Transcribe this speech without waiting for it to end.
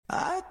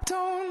I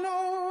don't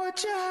know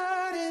what you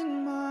had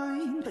in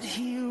mind, but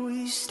here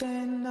we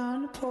stand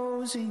on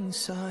opposing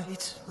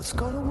sides. Let's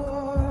go to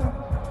war.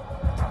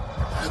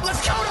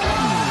 Let's go to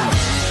war!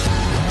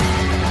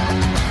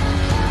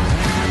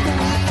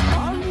 We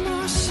arm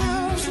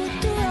ourselves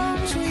with the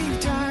wrongs we've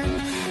done.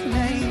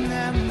 Name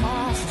them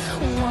off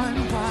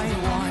one by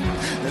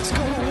one. Let's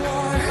go to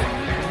war.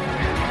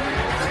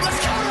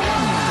 Let's go to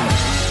war!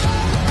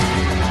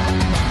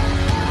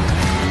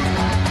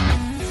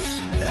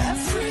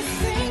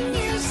 Everything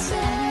you say,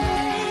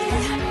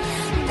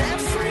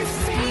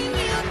 everything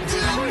you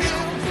do, you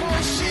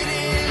push it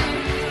in,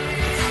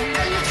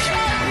 and you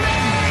can't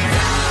make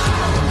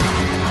out,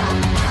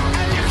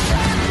 and you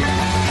can't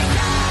make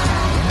out.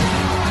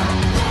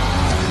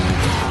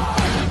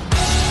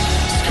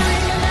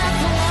 Screaming at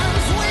the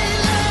ones we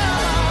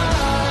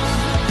love,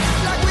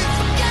 like we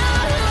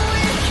forgot who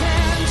we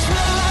can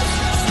trust.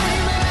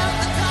 Screaming at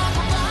the top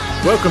of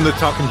our Welcome to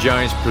Talking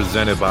Giants,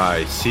 presented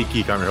by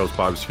SeatGeek. I'm your host,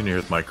 Bobby Skinner, here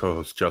with my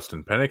co-host,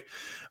 Justin Pennick.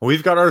 And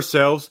we've got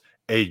ourselves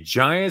a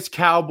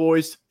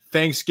Giants-Cowboys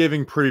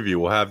Thanksgiving preview.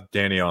 We'll have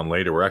Danny on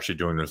later. We're actually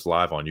doing this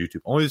live on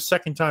YouTube. Only the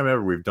second time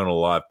ever we've done a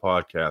live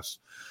podcast.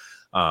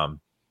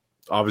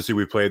 Obviously,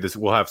 we played this.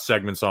 We'll have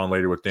segments on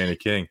later with Danny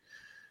King.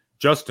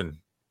 Justin,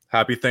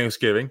 happy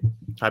Thanksgiving.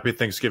 Happy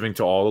Thanksgiving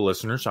to all the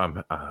listeners.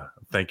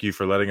 Thank you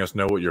for letting us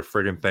know what you're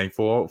friggin'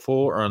 thankful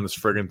for on this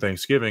friggin'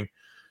 Thanksgiving.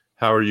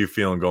 How are you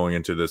feeling going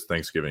into this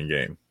Thanksgiving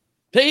game?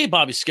 Hey,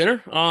 Bobby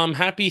Skinner.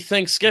 Happy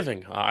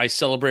Thanksgiving. I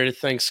celebrated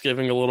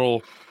Thanksgiving a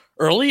little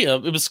early.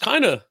 It was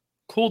kind of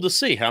cool to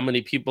see how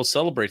many people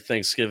celebrate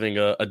Thanksgiving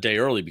a day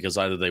early because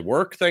either they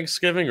work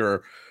Thanksgiving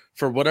or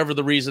for whatever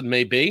the reason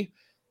may be.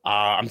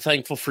 I'm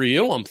thankful for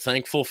you. I'm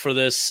thankful for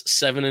this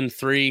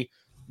 7-3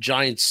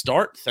 Giants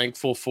start.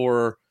 Thankful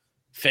for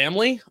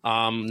family.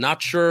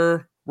 Not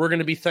sure we're going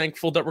to be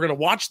thankful that we're going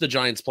to watch the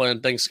Giants play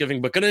on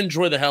Thanksgiving, but going to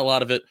enjoy the hell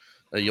out of it.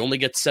 You only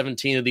get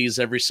 17 of these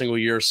every single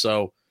year,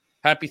 so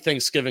happy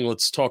Thanksgiving.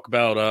 Let's talk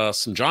about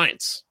some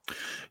Giants.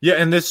 Yeah,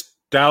 and this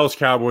Dallas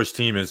Cowboys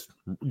team is,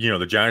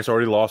 the Giants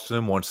already lost to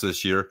them once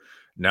this year.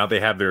 Now they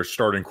have their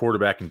starting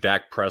quarterback in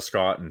Dak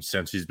Prescott, and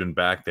since he's been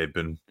back, they've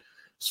been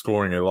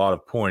scoring a lot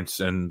of points,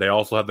 and they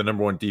also have the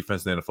number one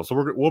defense in the NFL.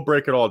 So we'll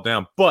break it all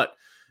down. But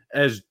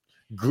as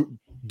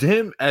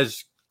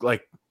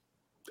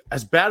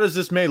bad as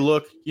this may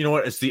look, you know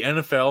what? It's the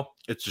NFL.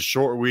 It's a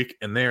short week,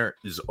 and there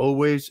is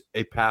always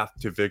a path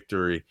to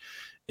victory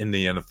in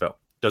the NFL.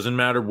 Doesn't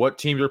matter what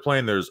team you're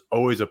playing, there's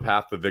always a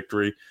path to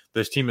victory.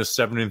 This team is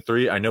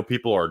 7-3. I know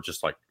people are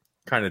just like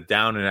kind of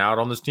down and out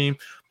on this team,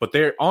 but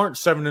they aren't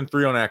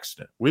 7-3 on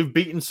accident. We've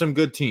beaten some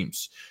good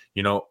teams.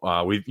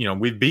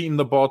 We've beaten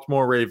the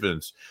Baltimore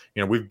Ravens.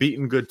 We've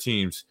beaten good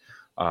teams.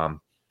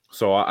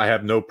 So I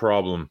have no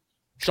problem.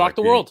 Shock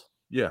the world.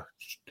 Yeah.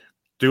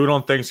 Do it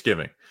on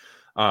Thanksgiving.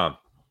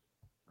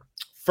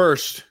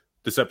 First,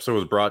 this episode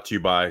was brought to you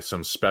by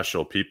some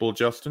special people,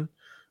 Justin.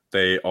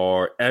 They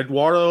are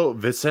Eduardo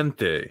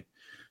Vicente,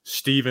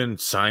 Steven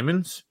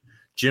Simons,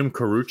 Jim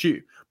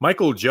Carucci,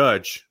 Michael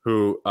Judge,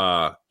 who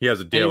he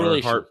has a Dale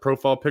Earnhardt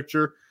profile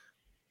picture.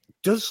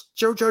 Does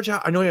Joe Judge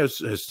have? I know he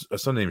has a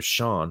son named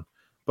Sean,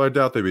 but I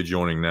doubt they'd be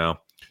joining now.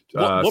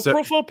 What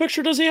profile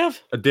picture does he have?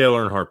 A Dale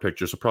Earnhardt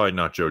picture, so probably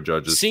not Joe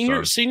Judge's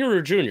Senior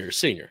or junior?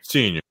 Senior.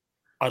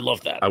 I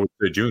love that. I would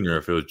say junior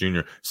if it was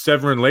junior.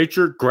 Severin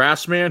Lacher,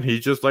 Grassman, he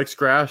just likes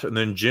grass. And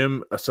then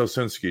Jim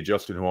Sosinski.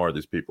 Justin, who are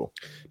these people?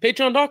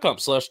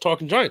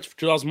 Patreon.com/Talking Giants for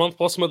 $2 a month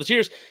plus some other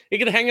tiers. You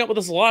can hang out with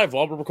us live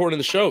while we're recording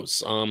the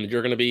shows.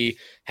 You're going to be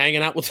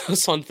hanging out with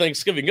us on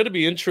Thanksgiving. Going to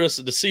be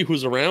interested to see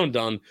who's around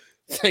on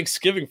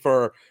Thanksgiving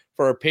for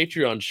our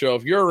Patreon show.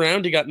 If you're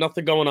around, you got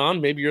nothing going on,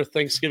 maybe your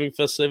Thanksgiving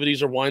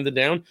festivities are winding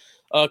down,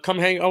 come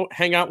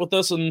hang out with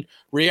us and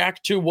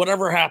react to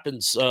whatever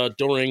happens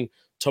during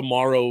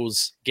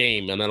tomorrow's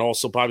game. And then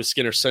also Bobby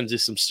Skinner sends you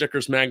some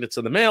stickers, magnets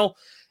in the mail,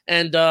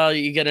 and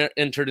you get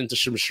entered into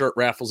some shirt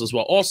raffles as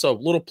well. Also,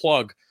 little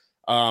plug,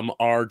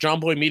 our John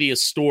Boy Media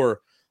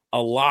store, a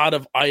lot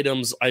of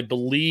items, I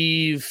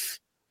believe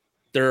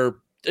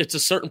it's a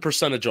certain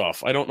percentage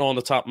off. I don't know on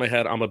the top of my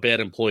head. I'm a bad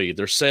employee.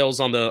 There's sales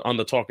on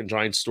the Talking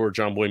Giants store,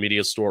 John Boy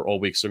Media store all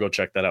week, so go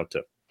check that out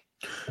too.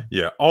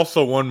 Yeah.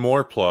 Also, one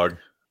more plug.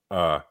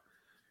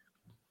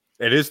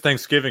 It is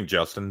Thanksgiving,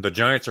 Justin. The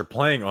Giants are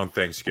playing on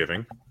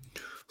Thanksgiving.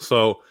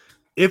 So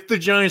if the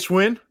Giants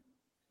win,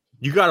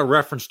 you got to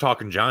reference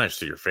Talking Giants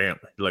to your family.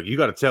 Like, you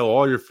got to tell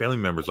all your family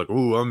members, like,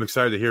 ooh, I'm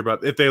excited to hear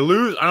about it. If they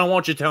lose, I don't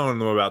want you telling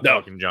them about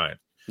Talking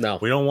Giants. No.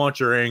 We don't want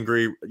your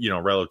angry,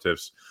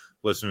 relatives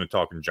listening to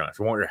Talking Giants.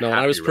 We want your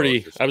happy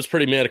relatives. I was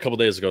pretty mad a couple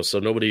days ago, so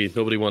nobody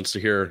wants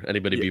to hear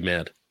anybody be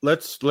mad.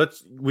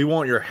 We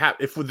want your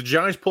happy. If the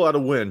Giants pull out a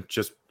win,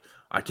 just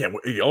I can't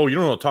wait. Oh, you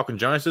don't know what Talking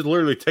Giants is?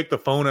 Literally take the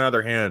phone out of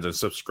their hands and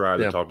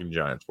subscribe to Talking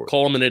Giants for us.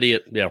 Call them an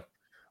idiot. Yeah.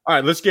 All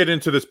right, let's get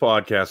into this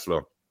podcast,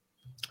 though.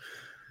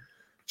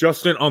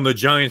 Justin, on the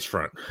Giants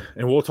front,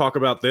 and we'll talk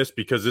about this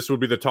because this would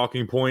be the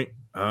talking point,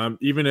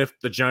 even if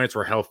the Giants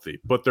were healthy,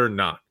 but they're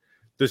not.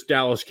 This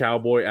Dallas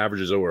Cowboy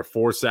averages over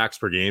 4 sacks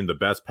per game, the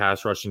best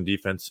pass rushing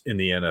defense in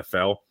the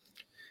NFL.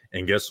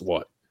 And guess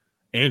what?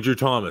 Andrew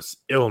Thomas,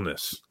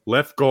 illness.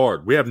 Left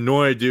guard. We have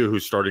no idea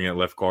who's starting at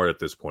left guard at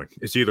this point.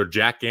 It's either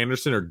Jack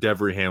Anderson or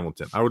Devery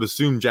Hamilton. I would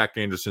assume Jack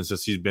Anderson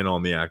since he's been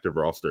on the active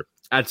roster.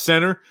 At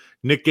center,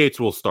 Nick Gates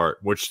will start,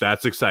 which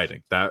that's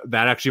exciting. That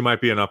actually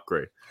might be an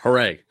upgrade.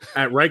 Hooray.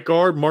 At right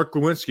guard, Mark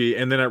Lewinsky.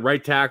 And then at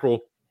right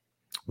tackle,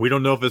 we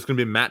don't know if it's going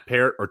to be Matt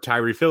Parrott or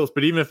Tyree Phillips.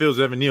 But even if it was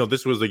Evan Neal,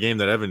 this was the game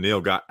that Evan Neal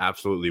got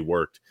absolutely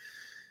worked.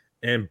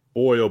 And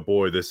boy, oh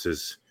boy, this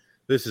is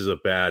a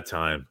bad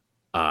time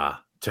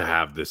to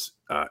have this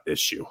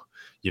issue.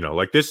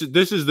 Like this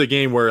is the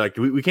game where like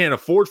we can't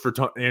afford for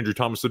Andrew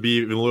Thomas to be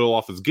even a little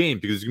off his game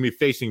because he's going to be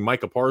facing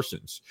Micah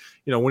Parsons.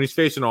 When he's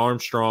facing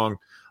Armstrong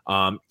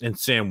and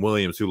Sam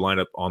Williams, who line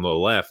up on the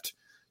left,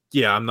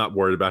 yeah, I'm not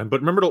worried about him.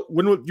 But you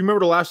remember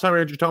the last time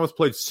Andrew Thomas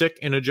played sick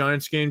in a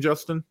Giants game,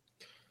 Justin?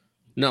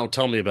 No,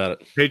 tell me about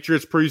it.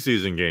 Patriots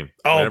preseason game.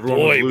 Oh, everyone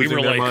boy, was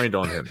losing their mind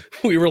on him.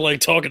 We were like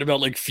talking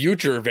about like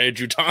future of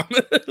Andrew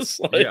Thomas,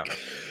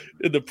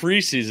 in the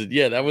preseason.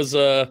 Yeah, that was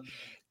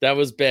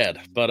bad.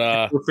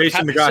 But we're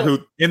facing the guy who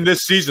in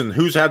this season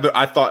has had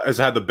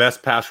the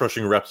best pass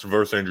rushing reps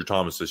versus Andrew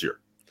Thomas this year.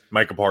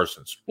 Micah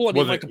Parsons. Well, I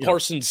mean, Micah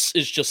Parsons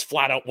is just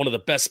flat out one of the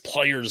best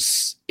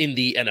players in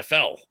the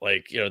NFL.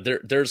 Like,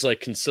 there's like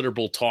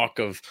considerable talk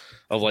of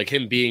like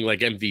him being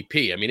like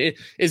MVP. I mean,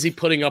 is he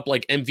putting up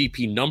like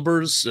MVP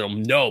numbers?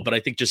 No, but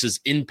I think just his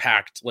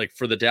impact, like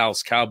for the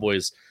Dallas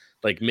Cowboys,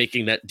 like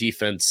making that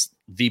defense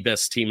the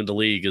best team in the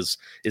league is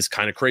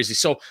kind of crazy.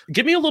 So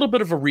give me a little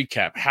bit of a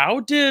recap. How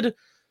did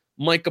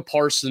Micah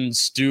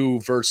Parsons do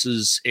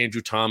versus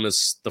Andrew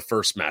Thomas the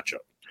first matchup?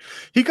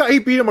 He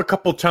beat him a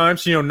couple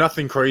times,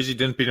 nothing crazy.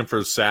 Didn't beat him for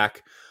a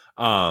sack.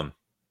 There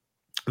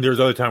was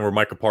other time where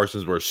Micah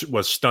Parsons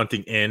was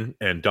stunting in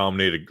and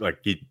dominated. Like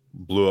he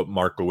blew up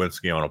Mark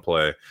Lewinsky on a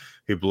play.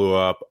 He blew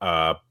up,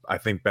 I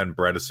think Ben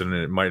Bredesen, and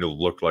it might have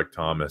looked like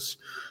Thomas.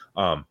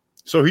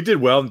 So he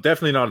did well.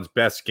 Definitely not his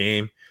best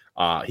game.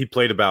 He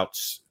played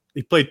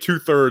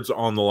 2/3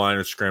 on the line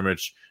of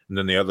scrimmage, and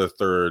then the other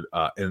third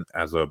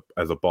as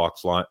a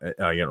box line,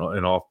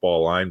 an off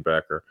ball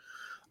linebacker.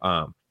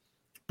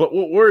 But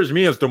what worries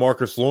me is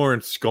DeMarcus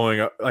Lawrence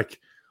going up.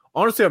 Like,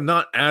 honestly, I'm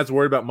not as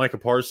worried about Micah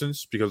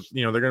Parsons because,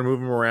 they're going to move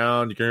him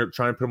around. You're going to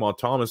try and put him on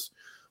Thomas.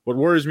 What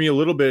worries me a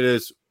little bit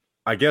is,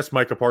 I guess,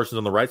 Micah Parsons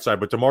on the right side,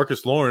 but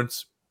DeMarcus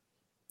Lawrence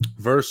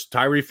versus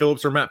Tyree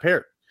Phillips or Matt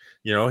Parrott.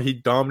 He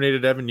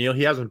dominated Evan Neal.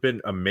 He hasn't been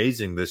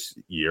amazing this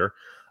year.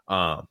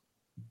 Like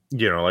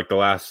the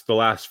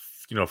last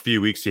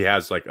few weeks, he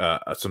has like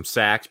some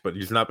sacks, but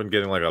he's not been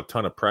getting like a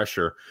ton of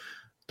pressure.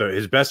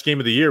 His best game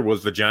of the year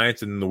was the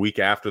Giants, and the week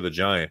after the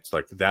Giants.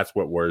 Like that's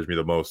what worries me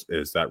the most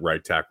is that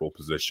right tackle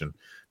position.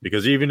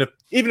 Because even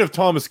if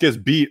Thomas gets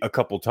beat a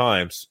couple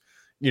times,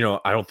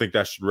 I don't think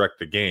that should wreck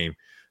the game.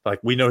 Like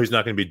we know he's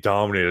not going to be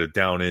dominated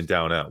down in,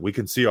 down out. We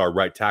can see our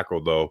right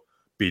tackle though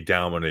be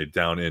dominated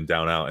down in,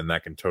 down out, and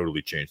that can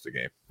totally change the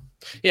game.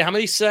 Yeah, how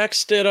many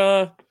sacks did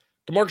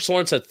DeMarcus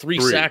Lawrence had? Three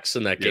sacks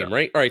in that game,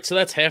 right? All right, so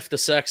that's half the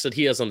sacks that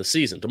he has on the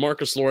season.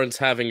 DeMarcus Lawrence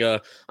having I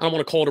don't want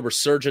to call it a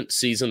resurgent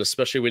season,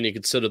 especially when you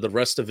consider the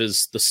rest of the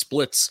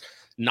splits,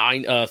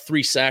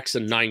 3 sacks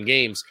in 9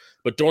 games.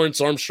 But Dorrance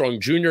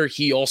Armstrong Jr.,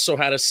 he also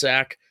had a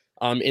sack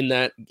in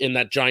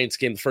that Giants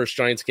game, the first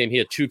Giants game. He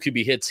had 2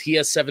 QB hits. He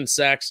has 7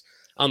 sacks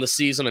on the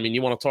season. I mean,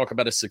 you want to talk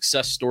about a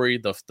success story,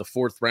 the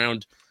 4th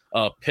round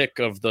pick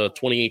of the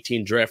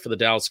 2018 draft for the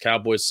Dallas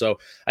Cowboys. So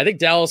I think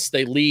Dallas,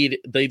 they lead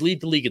the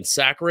league in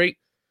sack rate.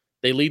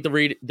 They lead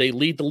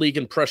the league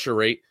in pressure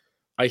rate.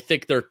 I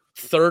think they're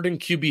 3rd in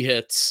QB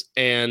hits,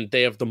 and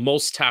they have the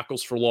most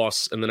tackles for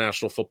loss in the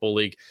National Football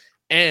League.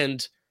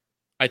 And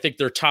I think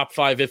they're top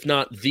 5, if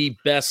not the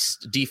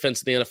best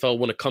defense in the NFL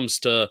when it comes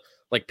to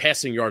like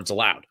passing yards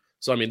allowed.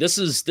 So, I mean, this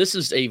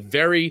is a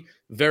very,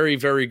 very,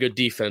 very good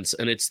defense,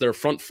 and it's their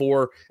front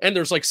 4. And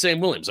there's like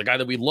Sam Williams, a guy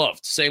that we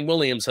loved. Sam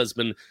Williams has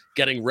been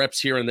getting reps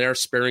here and there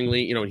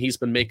sparingly, and he's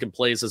been making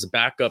plays as a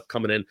backup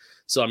coming in.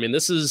 So, I mean,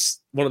 this is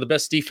one of the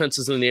best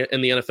defenses in the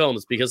NFL, and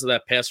it's because of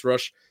that pass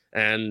rush,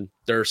 and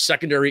their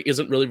secondary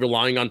isn't really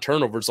relying on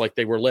turnovers like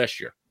they were last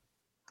year.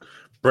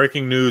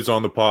 Breaking news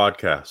on the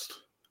podcast.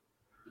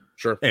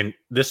 Sure. And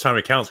this time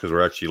it counts because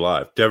we're actually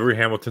live. Devery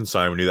Hamilton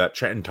signed. We knew that.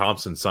 Trenton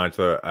Thompson signed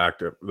to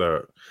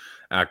the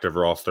active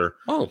roster.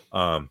 Oh.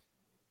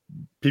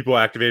 People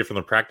activated from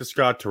the practice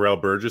squad, Terrell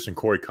Burgess and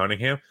Corey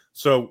Cunningham.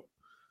 So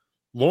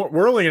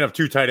we're only going to have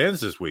 2 tight ends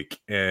this week,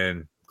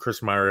 and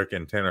Chris Myrick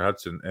and Tanner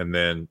Hudson, and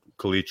then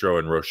Calitro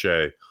and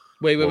Roche.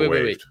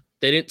 Wait.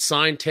 They didn't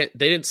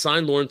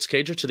sign Lawrence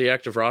Cager to the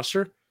active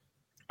roster?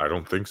 I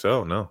don't think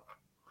so, no.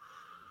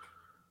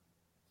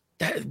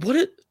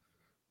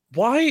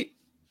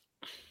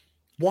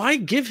 Why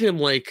give him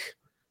like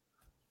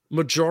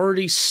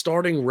majority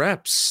starting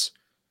reps?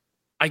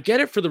 I get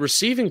it for the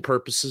receiving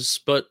purposes,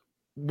 but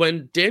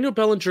when Daniel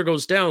Bellinger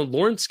goes down,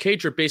 Lawrence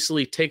Cager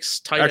basically takes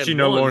tight end. Actually,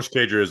 no, Lawrence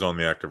Cager is on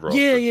the active roster.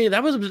 Yeah,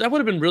 that would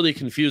have been really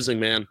confusing,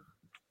 man.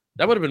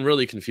 That would have been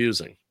really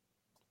confusing.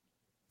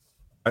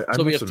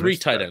 So we have 3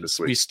 tight ends.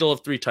 We still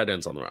have 3 tight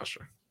ends on the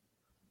roster.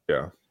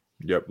 Yeah.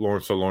 Yep.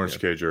 Lawrence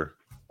Cager.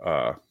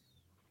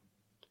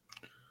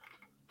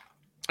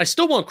 I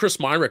still want Chris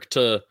Myrick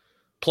to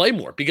play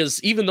more,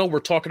 because even though we're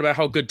talking about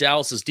how good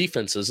Dallas's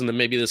defense is, and then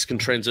maybe this can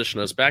transition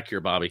us back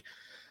here, Bobby,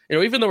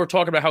 even though we're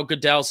talking about how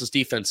good Dallas's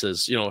defense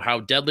is,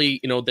 how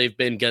deadly, they've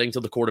been getting to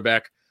the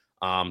quarterback.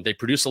 They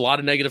produce a lot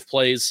of negative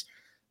plays,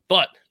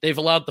 but they've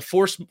allowed the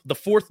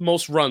fourth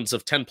most runs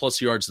of 10 plus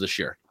yards this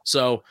year.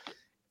 So,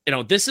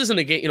 this isn't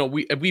a game,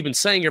 we've been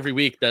saying every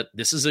week that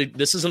this is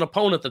an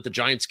opponent that the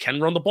Giants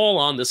can run the ball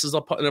on. This is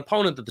an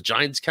opponent that the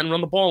Giants can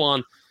run the ball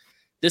on.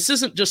 This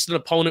isn't just an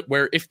opponent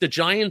where if the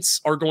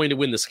Giants are going to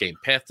win this game,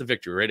 path to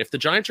victory, right? If the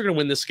Giants are going to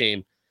win this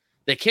game,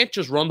 they can't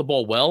just run the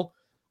ball well.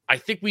 I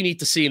think we need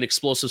to see an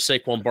explosive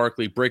Saquon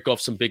Barkley break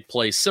off some big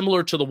plays,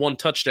 similar to the one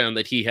touchdown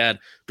that he had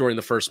during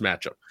the first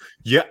matchup.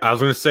 Yeah, I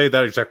was going to say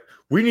that exactly.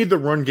 We need the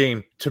run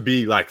game to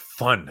be like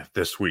fun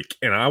this week.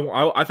 And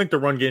I think the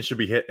run game should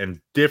be hit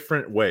in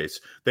different ways.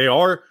 They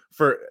are,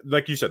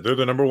 like you said, they're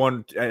the number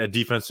one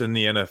defense in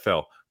the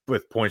NFL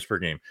with points per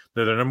game.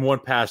 They're the number one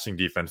passing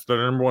defense. They're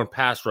the number one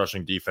pass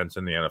rushing defense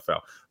in the NFL.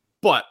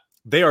 But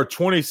they are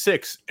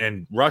 26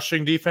 in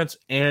rushing defense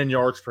and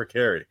yards per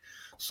carry.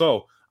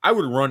 So I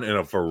would run in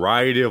a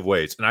variety of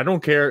ways. And I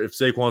don't care if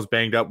Saquon's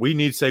banged up. We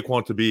need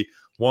Saquon to be,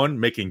 one,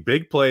 making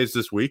big plays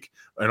this week,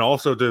 and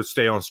also to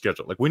stay on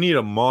schedule. Like, we need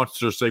a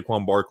monster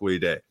Saquon Barkley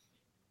day.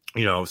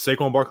 If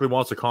Saquon Barkley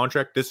wants a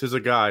contract, this is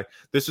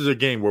a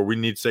game where we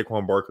need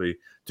Saquon Barkley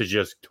to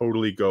just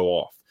totally go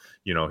off.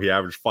 He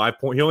averaged 5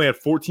 points. He only had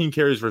 14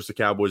 carries versus the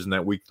Cowboys in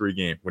that week 3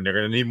 game, when they're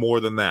going to need more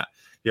than that.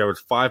 He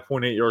averaged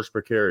 5.8 yards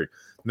per carry.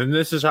 And then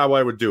this is how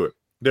I would do it.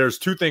 There's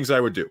 2 things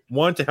I would do.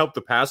 One, to help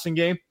the passing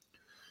game.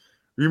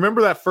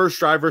 Remember that first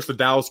drive versus the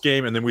Dallas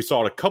game, and then we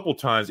saw it a couple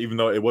times, even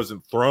though it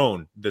wasn't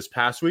thrown this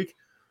past week.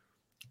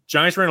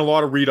 Giants ran a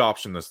lot of read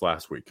option this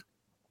last week,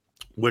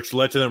 which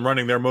led to them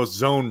running their most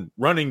zone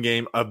running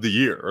game of the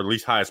year, or at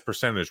least highest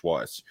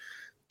percentage-wise.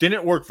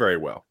 Didn't work very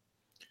well.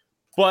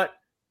 But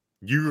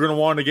you're going to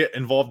want to get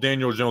involved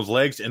Daniel Jones'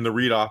 legs in the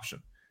read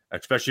option,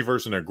 especially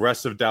versus an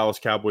aggressive Dallas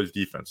Cowboys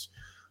defense.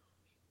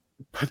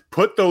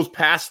 Put those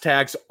pass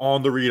tags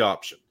on the read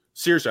option.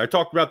 Seriously, I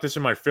talked about this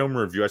in my film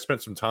review. I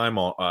spent some time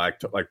on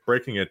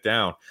breaking it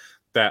down,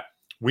 that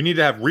we need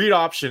to have read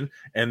option,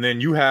 and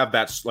then you have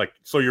that,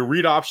 so you're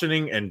read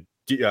optioning, and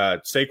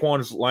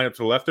Saquon's line up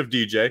to the left of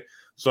DJ.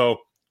 So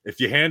if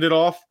you hand it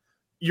off,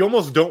 you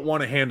almost don't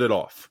want to hand it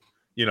off,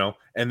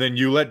 and then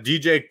you let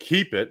DJ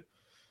keep it,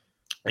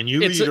 and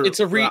it's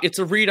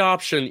a read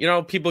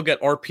option. People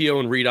get RPO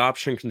and read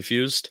option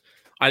confused.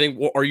 I think,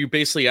 are you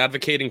basically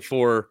advocating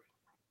for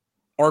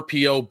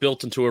RPO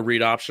built into a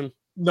read option?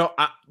 No,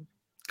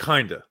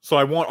 kind of. So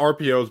I want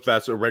RPOs.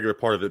 That's a regular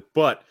part of it,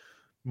 but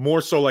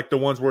more so like the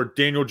ones where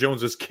Daniel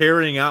Jones is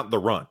carrying out the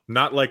run,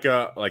 not like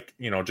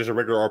just a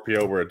regular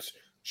RPO where it's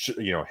show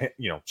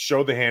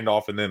the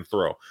handoff and then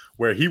throw.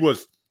 Where he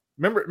was,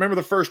 remember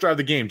the first drive of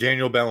the game,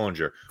 Daniel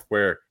Bellinger,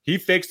 where he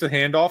fakes the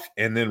handoff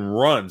and then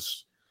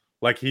runs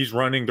like he's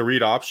running the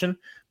read option.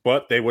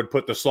 But they would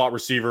put the slot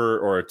receiver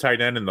or a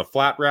tight end in the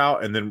flat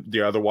route, and then the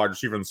other wide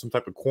receiver in some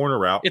type of corner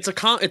route. It's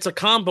a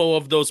combo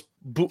of those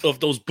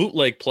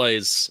bootleg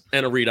plays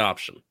and a read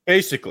option,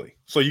 basically.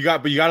 So you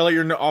got to let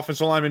your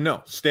offensive lineman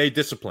know, stay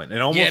disciplined,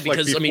 and almost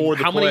because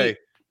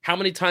how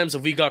many times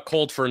have we got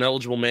called for an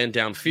eligible man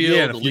downfield?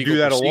 Yeah, if you do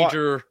that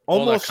procedure, a lot,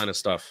 all that kind of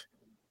stuff.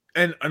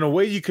 And a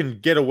way you can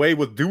get away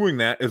with doing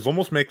that is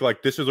almost make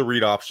like this is a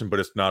read option, but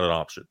it's not an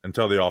option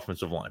until the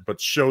offensive line.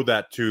 But show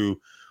that to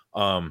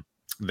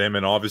them,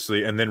 and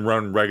obviously, and then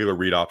run regular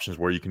read options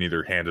where you can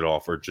either hand it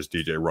off or just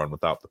DJ run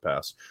without the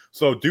pass.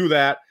 So do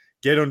that,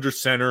 get under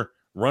center,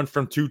 run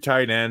from 2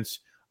 tight ends.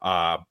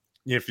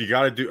 If you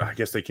got to do, I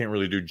guess they can't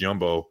really do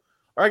jumbo,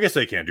 or I guess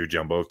they can't do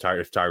jumbo.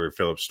 If Tyler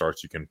Phillips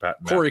starts, you can pat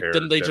Corey.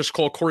 Didn't they just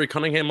call Corey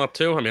Cunningham up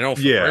too? I mean, I don't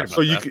feel yeah. Right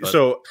So you that, can, but...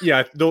 so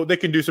yeah, they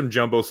can do some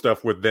jumbo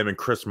stuff with them and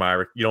Chris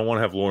Myrick. You don't want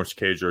to have Lawrence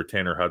Cage or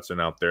Tanner Hudson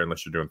out there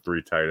unless you're doing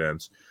 3 tight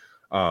ends.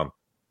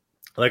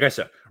 Like I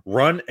said,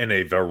 run in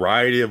a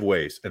variety of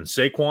ways. And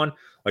Saquon,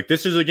 like,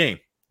 this is a game.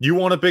 You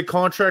want a big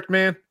contract,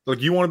 man?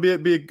 Like, you want to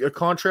be a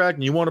contract,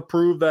 and you want to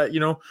prove that,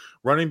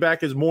 running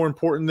back is more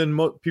important than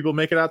people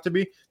make it out to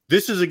be?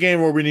 This is a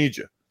game where we need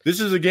you.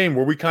 This is a game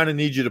where we kind of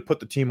need you to put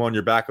the team on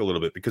your back a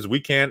little bit, because we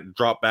can't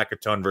drop back a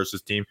ton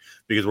versus team,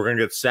 because we're going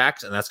to get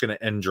sacks, and that's going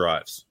to end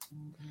drives.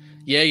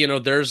 Yeah,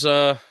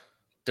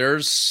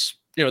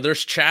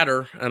 there's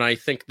chatter, and I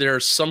think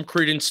there's some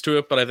credence to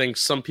it, but I think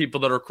some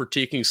people that are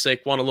critiquing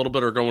Saquon a little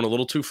bit are going a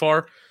little too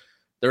far.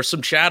 There's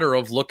some chatter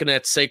of looking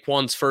at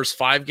Saquon's first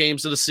 5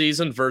 games of the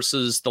season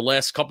versus the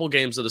last couple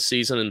games of the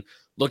season, and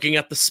looking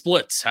at the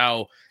splits,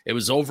 how it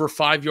was over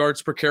 5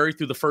 yards per carry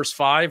through the first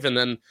 5, and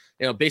then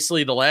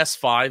basically the last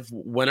 5,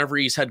 whenever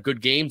he's had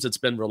good games, it's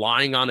been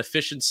relying on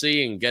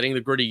efficiency and getting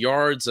the gritty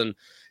yards, and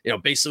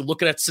basically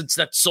looking at since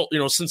that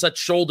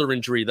shoulder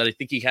injury that I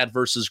think he had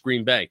versus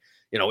Green Bay.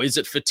 Is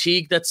it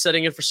fatigue that's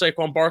setting in for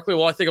Saquon Barkley?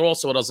 Well, I think it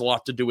also has a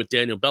lot to do with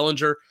Daniel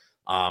Bellinger,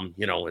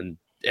 and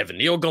Evan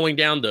Neal going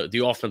down,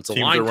 the offensive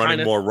line. Teams are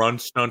running more run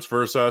stunts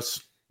versus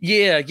us.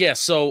 Yeah.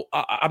 So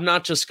I'm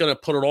not just going to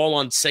put it all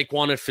on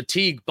Saquon and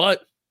fatigue,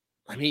 but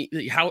I mean,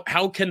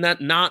 how can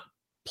that not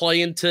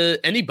play into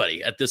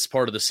anybody at this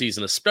part of the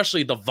season,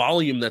 especially the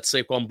volume that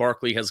Saquon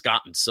Barkley has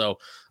gotten. So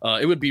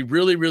it would be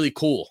really, really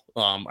cool.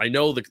 I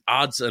know the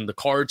odds and the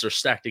cards are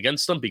stacked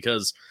against them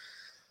because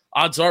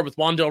odds are with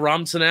Wan'Dale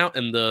Robinson out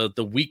and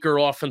the weaker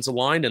offensive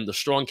line and the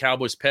strong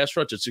Cowboys pass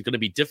rush, it's going to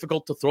be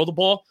difficult to throw the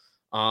ball.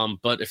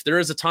 But if there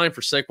is a time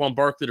for Saquon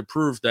Barkley to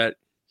prove that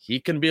he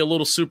can be a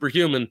little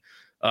superhuman,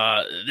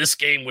 this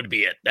game would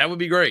be it. That would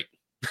be great.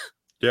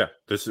 Yeah,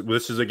 this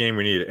is a game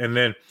we need. And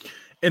then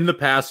in the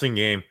passing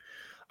game,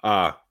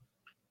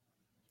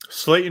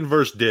 Slayton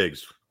versus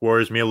Diggs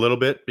worries me a little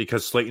bit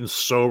because Slayton's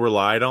so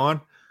relied on.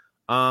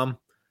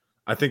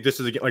 I think this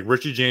is a game like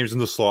Richie James in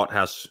the slot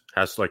has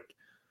like.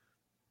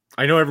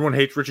 I know everyone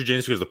hates Richie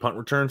James because of the punt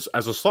returns.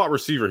 As a slot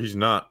receiver, he's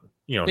not.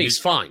 He's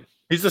fine.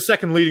 He's the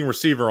second leading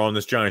receiver on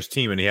this Giants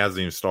team, and he hasn't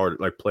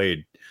even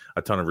played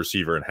a ton of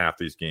receiver in half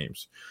these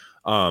games.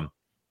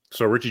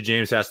 So Richie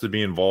James has to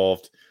be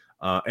involved.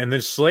 And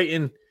then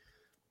Slayton,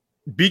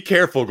 be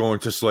careful going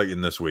to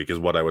Slayton this week is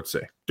what I would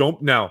say.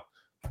 Don't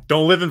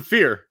live in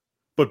fear,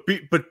 but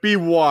be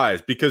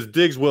wise because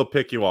Diggs will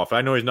pick you off.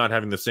 I know he's not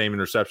having the same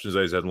interceptions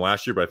that he's had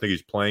last year, but I think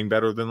he's playing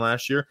better than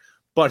last year.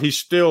 But he's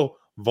still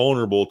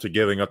vulnerable to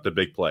giving up the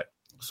big play.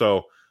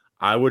 So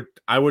I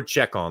would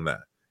check on that.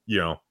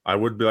 I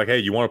would be like, hey,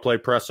 you want to play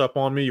press up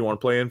on me? You want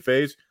to play in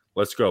phase?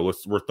 Let's go.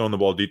 We're throwing the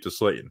ball deep to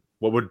Slayton.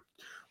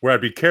 Where I'd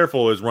be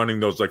careful is running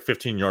those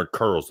 15-yard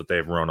curls that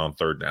they've run on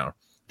third down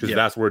because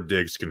that's where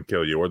Diggs can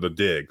kill you or the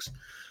Diggs.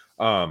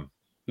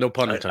 No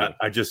pun intended.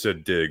 I just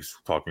said Diggs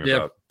talking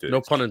about Diggs.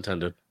 No pun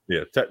intended.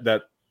 Yeah,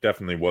 that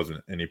definitely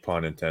wasn't any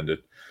pun intended.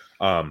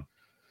 And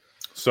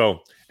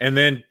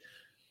then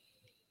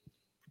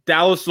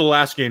Dallas, the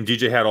last game,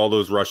 DJ had all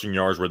those rushing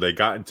yards where they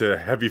got into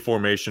heavy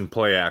formation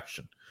play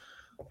action.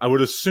 I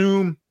would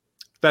assume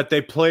that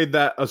they played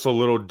us a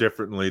little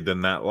differently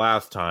than that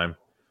last time.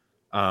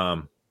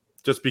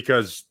 Just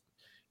because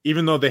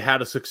even though they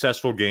had a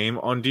successful game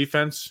on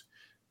defense,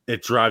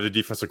 it drives the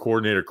defensive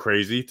coordinator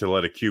crazy to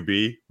let a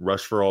QB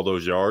rush for all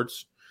those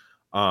yards.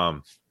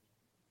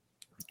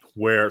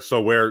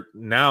 Where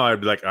now I'd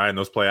be like, all right, in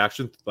those play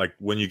action,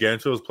 when you get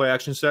into those play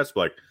action sets,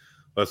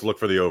 let's look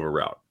for the over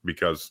route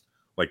because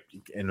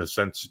in a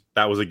sense,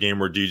 that was a game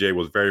where DJ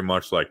was very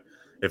much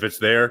if it's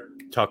there,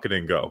 tuck it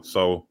and go.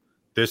 So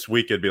this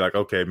week it'd be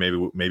okay,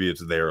 maybe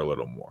it's there a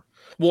little more.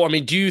 Well, I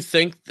mean, do you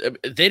think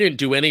they didn't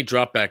do any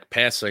drop back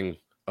passing?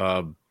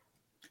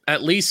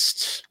 At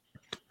least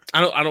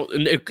I don't.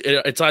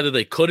 It's either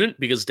they couldn't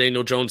because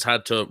Daniel Jones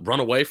had to run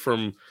away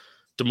from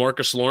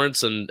DeMarcus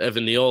Lawrence and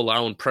Evan Neal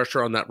allowing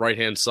pressure on that right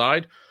hand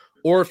side,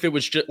 or it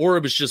was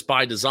just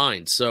by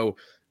design. So,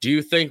 do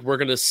you think we're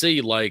going to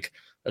see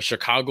a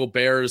Chicago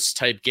Bears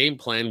type game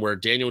plan where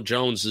Daniel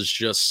Jones is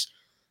just,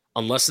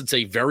 unless it's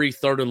a very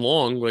third and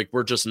long,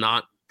 we're just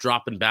not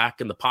dropping back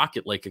in the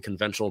pocket like a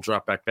conventional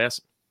drop back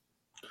passing?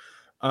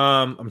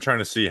 I'm trying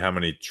to see how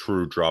many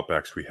true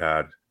dropbacks we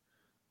had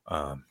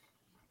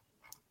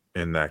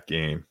in that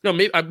game. No,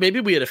 maybe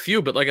we had a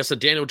few, but like I said,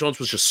 Daniel Jones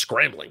was just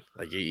scrambling.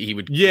 He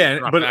would. Yeah,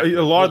 but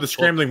a lot of the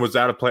scrambling was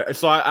out of play.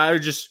 So I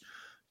just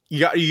you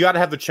got to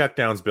have the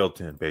checkdowns built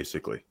in,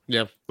 basically.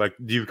 Yeah,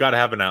 you've got to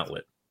have an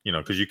outlet,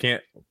 because you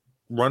can't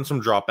run some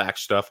dropback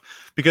stuff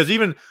because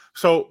even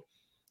so.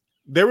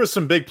 There was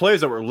some big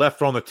plays that were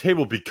left on the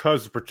table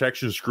because the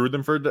protection screwed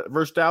them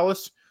versus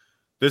Dallas.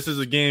 This is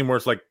a game where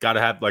it's got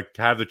to have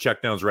the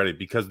checkdowns ready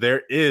because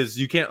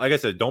you can't, like I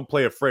said, don't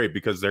play afraid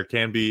because there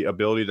can be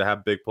ability to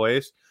have big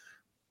plays,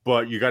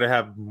 but you got to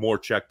have more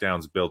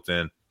checkdowns built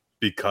in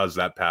because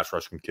that pass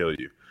rush can kill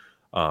you.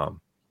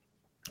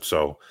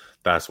 So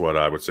that's what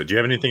I would say. Do you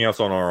have anything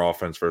else on our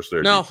offense first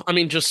there? No, I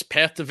mean, just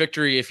path to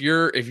victory. If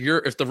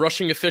the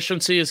rushing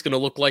efficiency is going to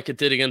look like it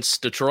did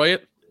against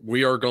Detroit,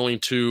 we are going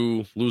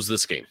to lose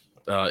this game.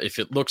 If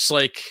it looks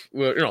like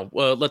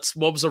what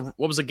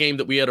was a game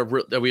that we had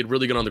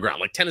really good on the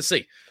ground, like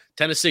Tennessee,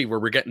 where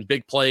we're getting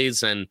big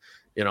plays and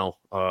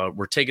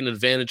we're taking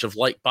advantage of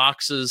light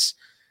boxes.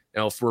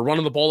 If we're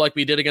running the ball like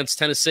we did against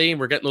Tennessee and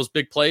we're getting those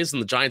big plays,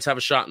 then the Giants have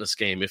a shot in this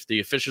game. If the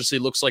efficiency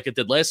looks like it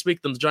did last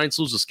week, then the Giants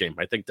lose this game.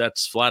 I think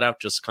that's flat out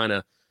just kind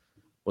of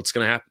what's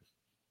going to happen.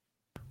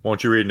 Why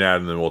don't you read an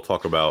ad and then we'll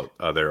talk about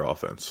their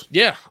offense?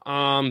 Yeah.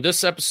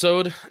 This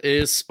episode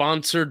is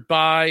sponsored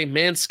by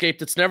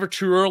Manscaped. It's never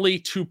too early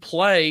to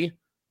play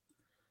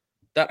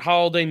that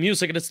holiday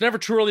music, and it's never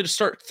too early to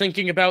start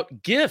thinking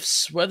about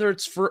gifts, whether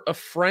it's for a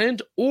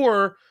friend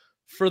or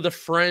for the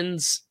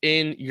friends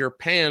in your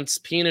pants.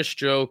 Penis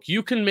joke.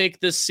 You can make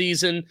this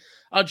season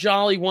a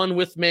jolly one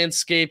with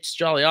Manscaped's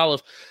Jolly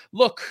Olive.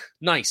 Look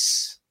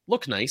nice.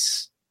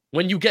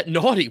 When you get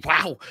naughty,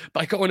 wow,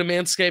 by going to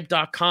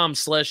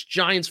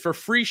manscaped.com/Giants for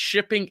free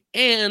shipping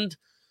and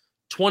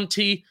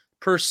 20%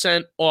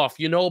 off.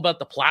 You know about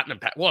the platinum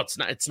pack. Well,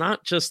 it's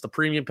not just the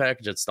premium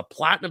package, it's the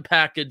platinum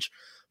package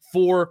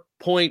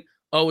 4.0.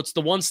 It's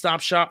the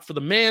one-stop shop for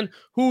the man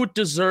who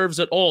deserves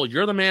it all.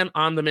 You're the man,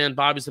 I'm the man,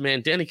 Bobby's the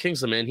man, Danny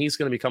King's the man. He's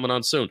going to be coming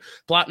on soon.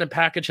 Platinum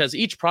package has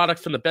each product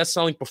from the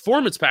best-selling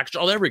performance package.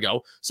 Oh, there we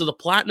go. So the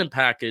platinum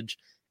package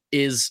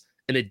is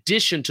in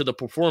addition to the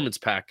performance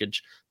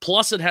package.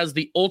 Plus, it has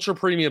the ultra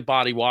premium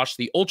body wash,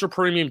 the ultra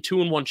premium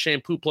 2-in-1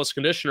 shampoo plus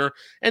conditioner,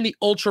 and the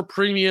ultra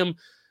premium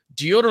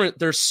deodorant.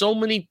 There's so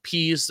many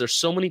P's, there's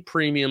so many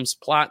premiums,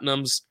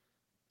 platinums,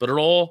 but it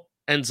all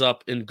ends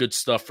up in good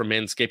stuff from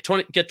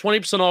Manscaped. Get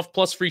 20% off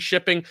plus free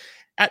shipping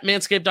at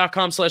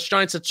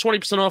manscaped.com/giants. It's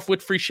 20% off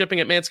with free shipping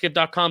at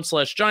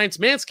manscaped.com/giants.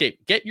 Manscaped,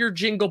 get your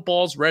jingle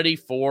balls ready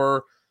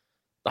for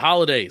the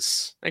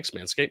holidays. Thanks,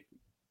 Manscaped.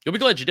 You'll be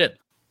glad you did.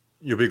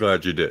 You'll be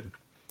glad you did.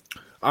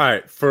 All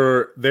right,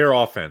 for their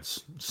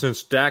offense,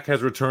 since Dak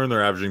has returned,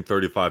 they're averaging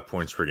 35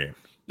 points per game.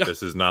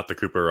 This is not the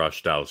Cooper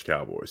Rush Dallas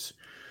Cowboys.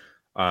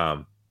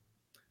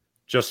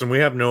 Justin, we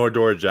have Noah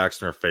Adoree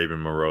Jackson or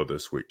Fabian Moreau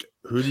this week.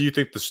 Who do you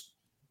think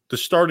the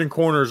starting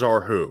corners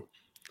are? Who?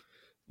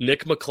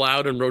 Nick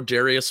McLeod and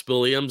Rodarius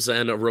Williams,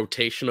 and a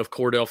rotation of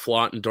Cordell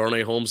Flott and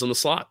Darnay Holmes in the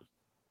slot.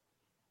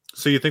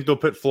 So you think they'll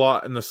put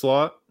Flott in the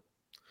slot?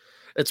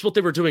 It's what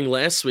they were doing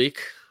last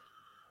week.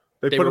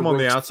 They put him on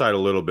the outside a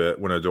little bit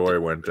when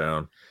Adoree went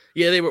down.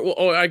 Yeah, they were.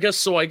 Well, I guess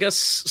so.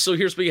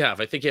 Here's what you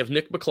have. I think you have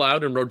Nick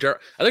McLeod and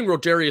I think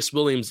Rodarius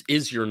Williams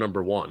is your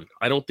number one.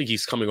 I don't think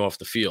he's coming off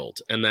the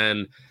field. And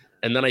then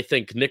I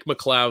think Nick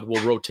McLeod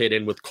will rotate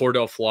in with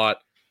Cordell Flott.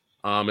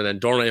 And then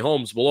Darnay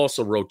Holmes will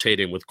also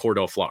rotate in with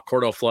Cordell Flott.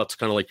 Cordell Flott's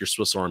kind of like your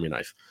Swiss Army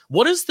knife.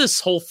 What is this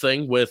whole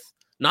thing with,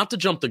 not to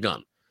jump the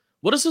gun,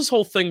 what is this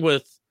whole thing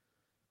with,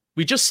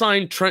 we just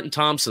signed Trenton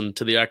Thompson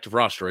to the active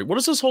roster, right? What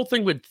is this whole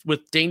thing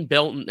with Dane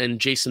Belton and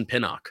Jason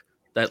Pinnock?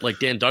 That, like,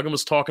 Dan Duggan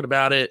was talking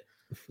about it.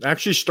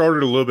 Actually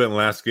started a little bit in the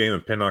last game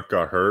and Pinnock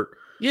got hurt.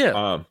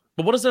 Yeah.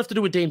 But what does that have to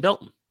do with Dane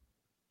Belton?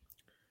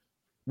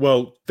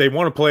 Well, they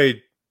want to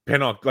play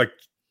Pinnock. Like,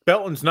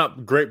 Belton's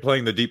not great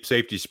playing the deep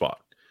safety spot.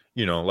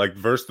 You know, like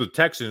versus the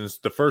Texans,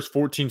 the first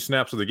 14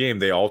 snaps of the game,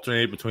 they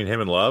alternated between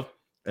him and Love.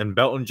 And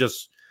Belton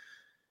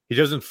he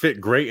doesn't fit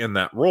great in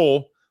that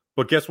role.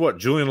 But guess what?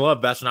 Julian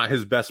Love, that's not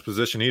his best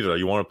position either.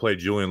 You want to play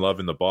Julian Love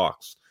in the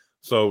box.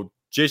 So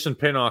Jason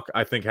Pinnock,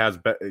 I think, has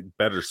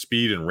better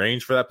speed and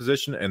range for that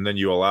position. And then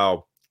you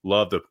allow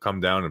Love to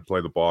come down and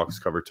play the box,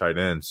 cover tight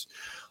ends.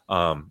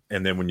 And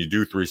then when you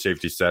do 3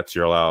 safety sets,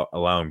 you're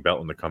allowing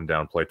Belton to come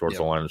down, play towards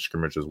the line of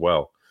scrimmage as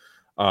well.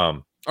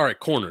 All right,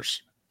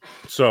 corners.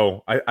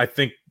 So I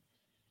think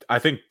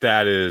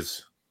that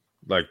is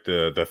like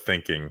the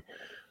thinking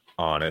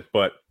on it.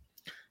 But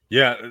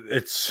yeah,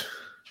 it's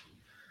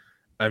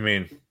a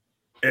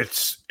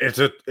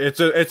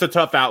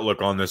tough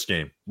outlook on this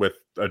game with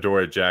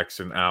Adoree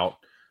Jackson out,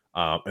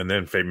 and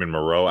then Fabian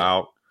Moreau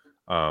out.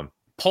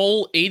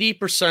 Poll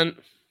 80%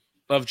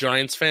 of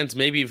Giants fans,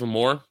 maybe even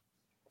more.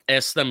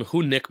 Ask them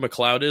who Nick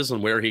McLeod is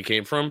and where he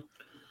came from.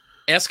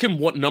 Ask him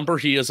what number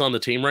he is on the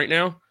team right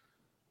now.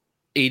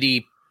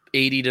 80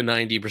 to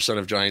 90%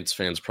 of Giants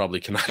fans probably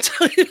cannot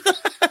tell you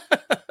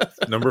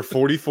that. Number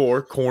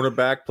 44,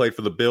 cornerback, played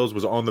for the Bills,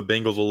 was on the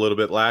Bengals a little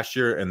bit last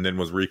year, and then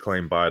was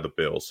reclaimed by the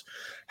Bills.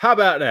 How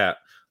about that?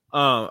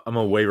 I'm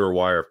a waiver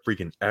wire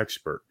freaking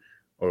expert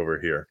over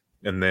here.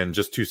 And then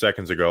just 2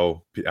 seconds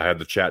ago, I had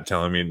the chat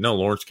telling me, no,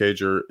 Lawrence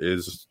Cager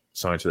is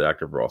signed to the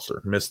active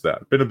roster. Missed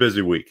that. Been a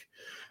busy week.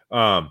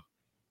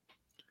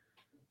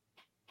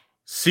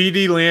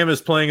 CD Lamb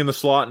is playing in the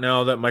slot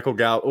now that Michael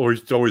Gallup, or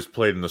he's always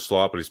played in the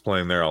slot, but he's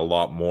playing there a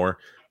lot more.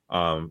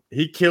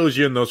 He kills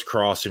you in those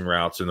crossing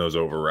routes and those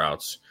over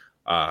routes.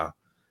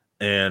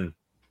 And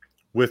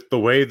with the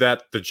way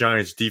that the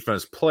Giants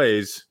defense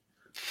plays,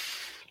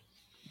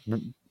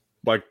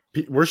 like,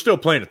 we're still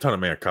playing a ton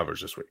of man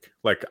coverage this week.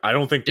 Like, I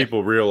don't think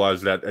people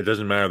realize that it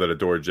doesn't matter that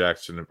Adoree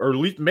Jackson, or at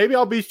least maybe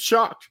I'll be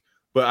shocked,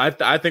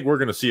 but I think we're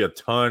going to see a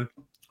ton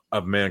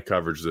of man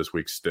coverage this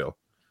week still,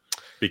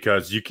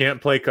 because you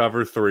can't play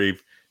cover 3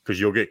 because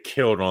you'll get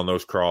killed on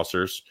those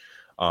crossers.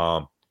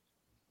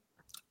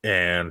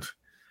 And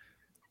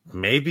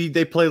maybe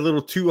they play a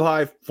little too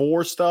high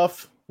 4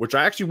 stuff, which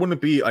I actually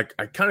wouldn't be like,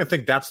 I kind of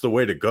think that's the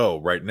way to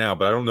go right now,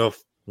 but I don't know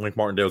if Wink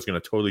Martindale is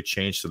going to totally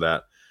change to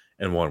that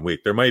in 1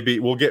 week. There might be,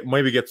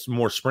 maybe get some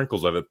more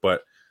sprinkles of it,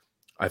 but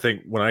I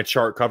think when I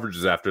chart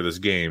coverages after this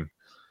game,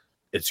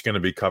 it's going to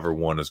be cover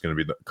 1 is going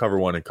to be the cover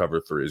 1 and cover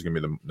 3 is going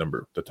to be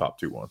the top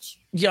 2 ones.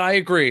 Yeah, I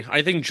agree.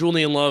 I think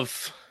Julian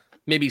Love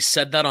maybe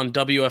said that on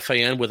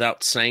WFAN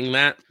without saying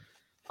that.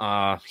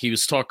 He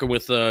was talking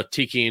with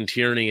Tiki and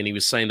Tierney, and he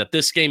was saying that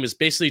this game is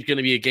basically going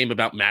to be a game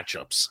about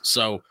matchups.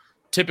 So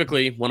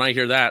typically when I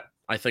hear that,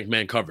 I think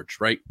man coverage,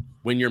 right?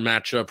 Win your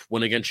matchup,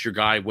 win against your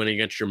guy, win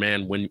against your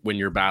man, win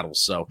your battles.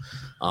 So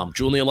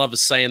Julian Love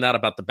is saying that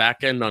about the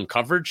back end on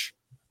coverage.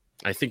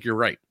 I think you're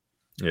right.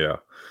 Yeah.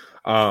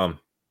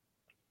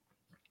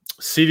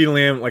 CeeDee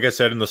Lamb, like I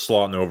said, in the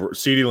slot and over.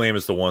 CeeDee Lamb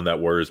is the one that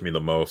worries me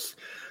the most.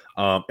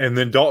 And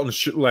then Dalton,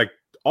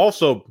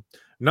 also,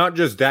 not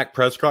just Dak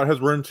Prescott has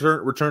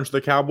returned to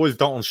the Cowboys.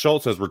 Dalton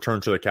Schultz has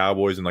returned to the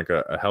Cowboys in like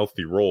a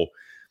healthy role.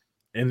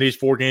 In these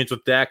 4 games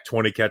with Dak,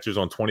 20 catches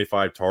on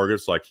 25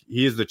 targets. Like,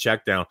 he is the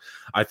check down.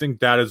 I think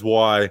that is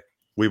why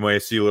we may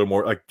see a little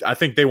more. Like, I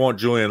think they want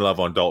Julian Love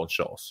on Dalton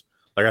Schultz.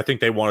 Like, I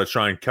think they want to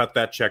try and cut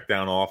that check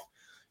down off.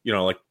 You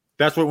know, like,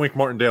 that's what Wink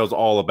Martindale is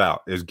all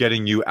about, is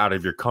getting you out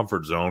of your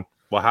comfort zone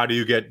Well, how do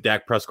you get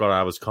Dak Prescott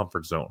out of his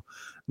comfort zone?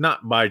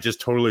 Not by just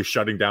totally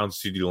shutting down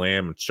CeeDee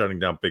Lamb and shutting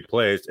down big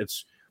plays.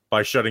 It's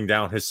by shutting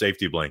down his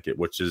safety blanket,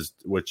 which is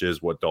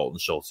what Dalton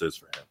Schultz is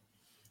for him.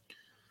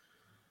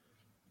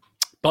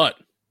 But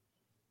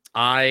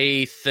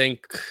I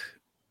think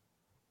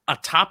a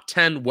top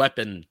 10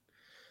 weapon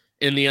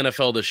in the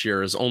NFL this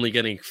year is only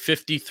getting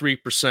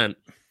 53%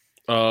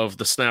 of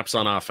the snaps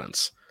on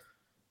offense.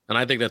 And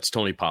I think that's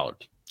Tony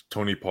Pollard.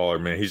 Tony Pollard,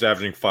 man, he's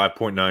averaging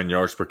 5.9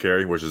 yards per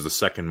carry, which is the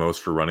second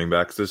most for running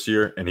backs this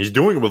year. And he's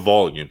doing it with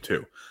volume,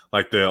 too.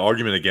 Like, the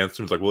argument against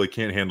him is like, well, he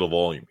can't handle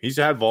volume. He's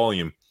had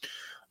volume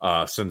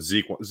since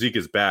Zeke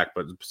is back,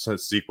 but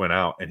since Zeke went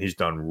out, and he's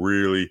done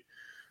really,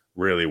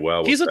 really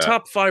well. He's a that.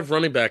 top 5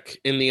 running back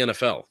in the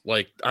NFL.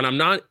 Like, and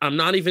I'm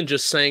not even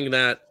just saying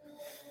that,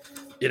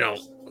 you know,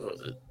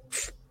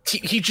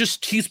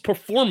 he's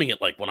performing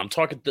it like when I'm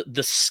talking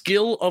the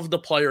skill of the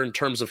player in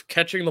terms of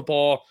catching the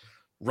ball,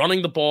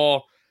 running the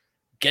ball,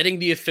 getting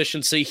the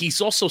efficiency. He's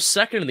also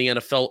second in the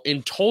NFL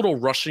in total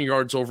rushing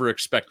yards over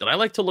expected. I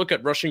like to look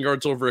at rushing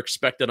yards over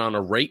expected on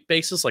a rate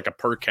basis, like a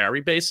per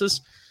carry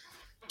basis.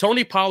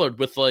 Tony Pollard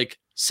with like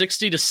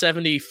 60 to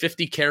 70,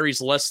 50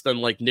 carries less than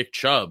like Nick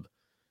Chubb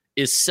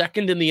is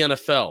second in the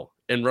NFL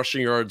in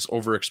rushing yards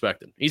over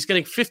expected. He's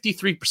getting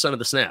 53% of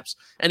the snaps.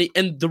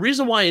 And the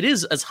reason why it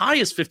is as high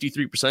as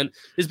 53%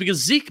 is because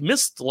Zeke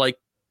missed like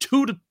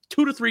two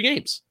to three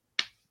games.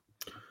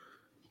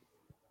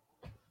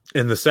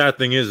 And the sad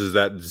thing is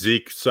that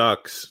Zeke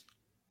sucks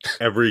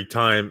every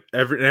time,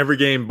 every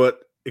game,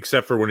 but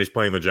except for when he's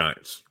playing the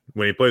Giants.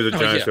 When he plays the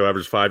Giants, he'll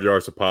average 5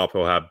 yards a pop.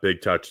 He'll have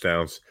big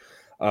touchdowns.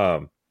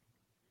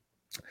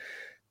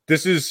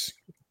 This is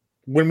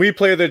when we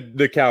play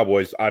the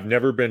Cowboys. I've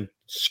never been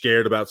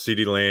scared about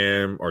CeeDee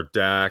Lamb or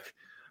Dak.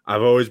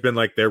 I've always been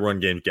like their run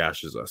game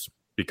gashes us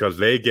because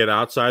they get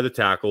outside the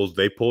tackles.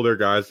 They pull their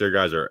guys. Their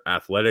guys are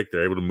athletic.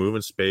 They're able to move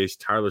in space.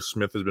 Tyler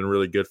Smith has been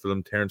really good for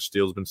them. Terrence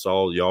Steele's been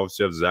solid. You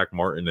obviously have Zach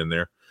Martin in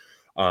there.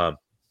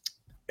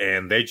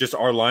 And they just,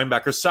 our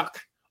linebackers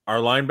suck. Our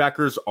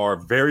linebackers are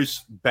very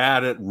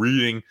bad at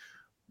reading,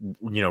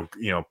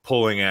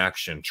 pulling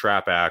action,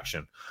 trap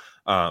action.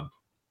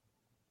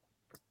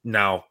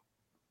 Now,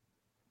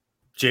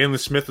 Jalen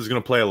Smith is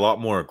going to play a lot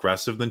more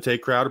aggressive than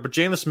Tate Crowder, but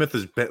Jalen Smith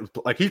has been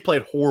like he's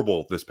played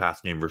horrible this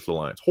past game versus the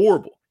Lions.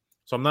 Horrible.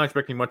 So I'm not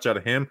expecting much out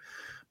of him.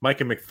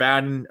 Micah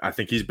McFadden, I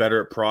think he's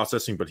better at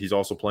processing, but he's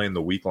also playing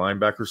the weak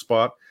linebacker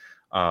spot.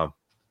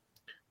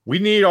 We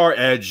need our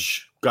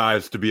edge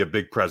guys to be a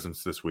big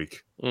presence this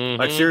week. Mm-hmm.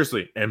 Like,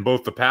 seriously. And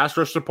both the pass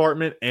rush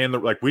department and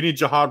we need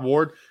Jihad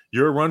Ward.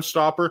 You're a run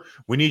stopper.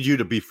 We need you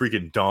to be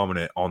freaking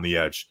dominant on the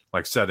edge,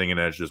 like setting an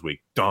edge this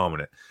week.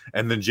 Dominant.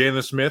 And then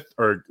Jalen Smith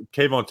or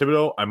Kayvon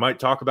Thibodeau, I might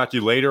talk about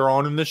you later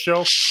on in this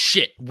show.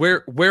 Shit.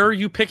 Where are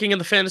you picking in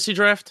the fantasy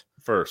draft?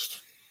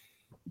 First.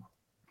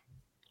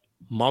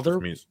 Mother.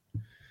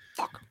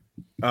 Fuck.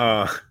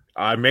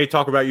 I may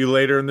talk about you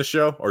later in the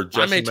show, or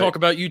I may talk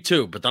about you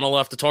too, but then I'll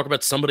have to talk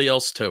about somebody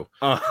else too.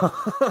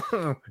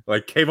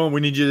 Like Kayvon,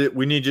 we need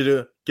you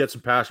to get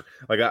some passion.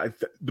 Like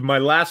my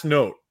last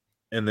note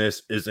in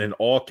this is in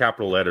all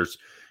capital letters: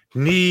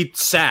 need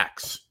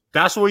sacks.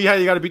 That's what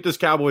you got to beat this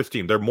Cowboys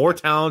team. They're more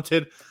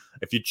talented.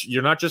 If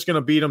you're not just going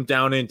to beat them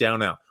down in,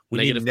 down out. We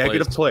need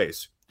negative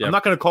plays. Yep. I'm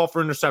not going to call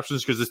for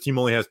interceptions because this team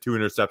only has 2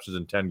 interceptions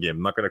in 10 games.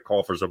 I'm not going to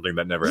call for something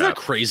that never happened. Isn't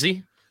that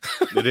crazy?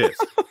 It is.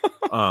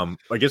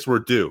 I guess we're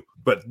due.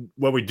 But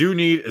what we do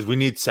need is we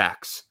need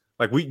sacks.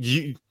 Like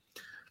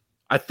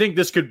I think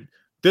this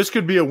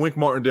could be a Wink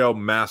Martindale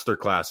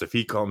masterclass if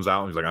he comes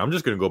out and he's like, I'm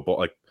just going to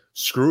go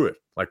screw it.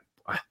 Like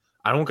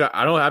I don't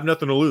have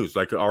nothing to lose.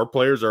 Like our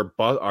players are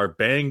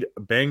banged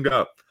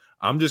up.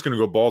 I'm just going to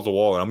go balls to the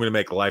wall and I'm going to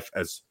make life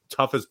as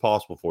tough as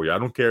possible for you. I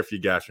don't care if you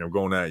gash me.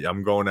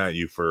 I'm going at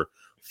you for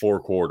 4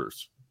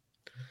 quarters.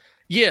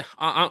 Yeah,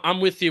 I'm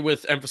with you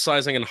with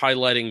emphasizing and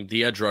highlighting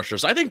the edge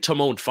rushers. I think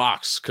Timon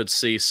Fox could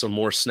see some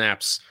more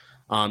snaps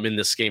in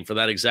this game for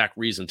that exact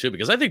reason too,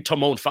 because I think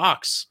Timon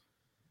Fox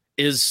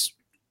is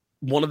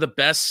one of the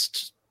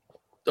best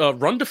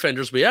run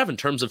defenders we have in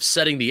terms of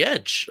setting the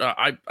edge.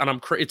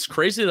 It's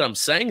crazy that I'm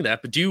saying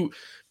that, but do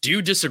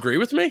you disagree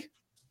with me?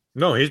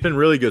 No, he's been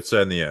really good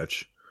setting the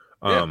edge.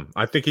 Yeah.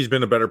 I think he's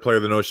been a better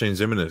player than O'Shane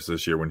Ximines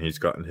this year when he's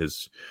gotten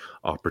his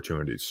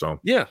opportunities. So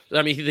yeah,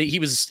 I mean he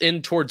was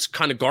in towards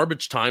kind of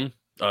garbage time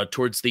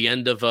towards the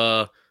end of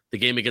the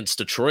game against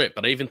Detroit,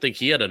 but I even think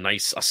he had a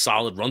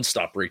solid run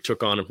stop where he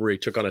took on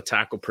a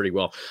tackle pretty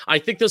well. I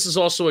think this is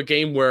also a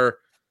game where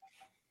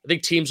I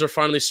think teams are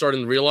finally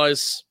starting to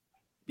realize,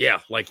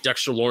 like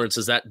Dexter Lawrence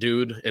is that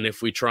dude, and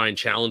if we try and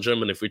challenge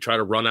him, and if we try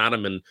to run at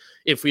him, and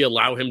if we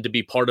allow him to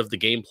be part of the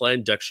game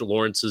plan, Dexter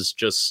Lawrence is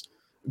just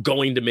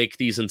going to make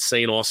these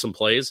insane, awesome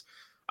plays.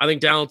 I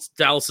think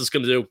Dallas is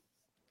going to do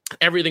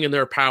everything in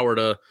their power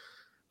to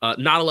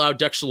not allow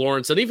Dexter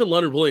Lawrence and even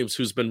Leonard Williams,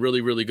 who's been really,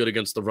 really good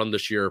against the run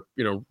this year,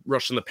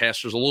 rushing the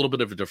passer is a little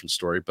bit of a different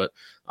story, but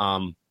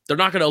they're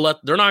not going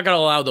to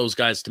allow those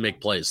guys to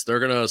make plays. They're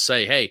going to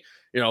say, hey,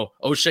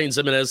 O'Shane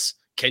Ximines,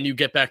 can you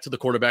get back to the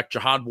quarterback?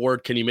 Jihad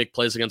Ward, can you make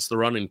plays against the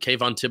run? And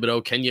Kayvon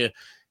Thibodeau, can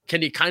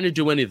can you kind of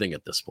do anything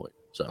at this point?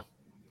 So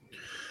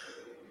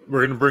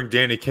we're going to bring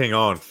Danny King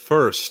on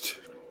first.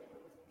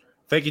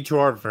 Thank you to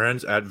our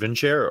friends at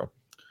Vincero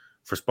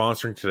for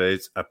sponsoring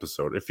today's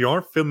episode. If you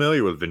aren't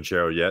familiar with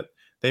Vincero yet,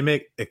 they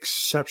make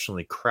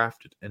exceptionally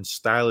crafted and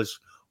stylish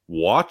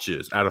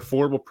watches at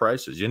affordable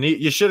prices.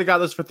 You should have got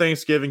this for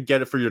Thanksgiving.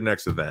 Get it for your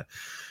next event.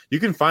 You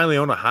can finally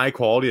own a high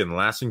quality and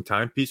lasting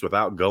timepiece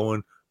without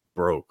going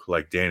broke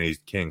like Danny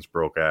King's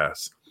broke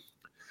ass.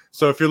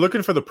 So if you're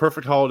looking for the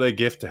perfect holiday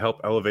gift to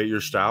help elevate your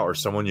style or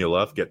someone you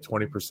love, get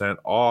 20%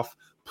 off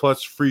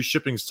plus free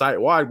shipping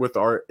site-wide with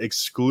our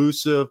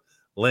exclusive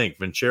link,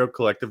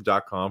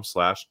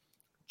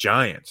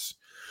 VinceroCollective.com/Giants.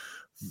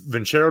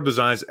 Vincero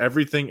designs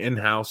everything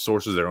in-house,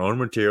 sources their own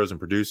materials, and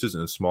produces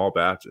in small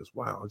batches.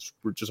 Wow,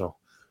 we're just a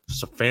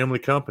family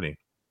company.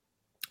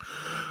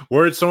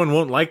 Worried someone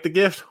won't like the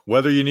gift?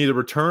 Whether you need a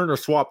return or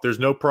swap, there's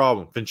no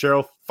problem.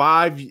 Vincero's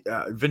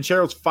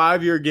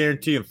 5-year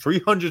guarantee and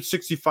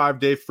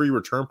 365-day free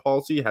return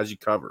policy has you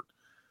covered.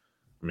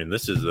 I mean,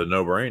 this is a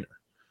no-brainer.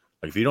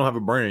 Like, if you don't have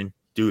a brain,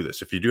 do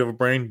this. If you do have a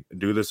brain,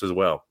 do this as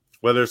well.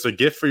 Whether it's a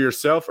gift for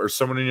yourself or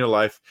someone in your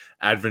life,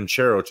 add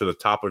Vincero to the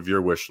top of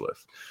your wish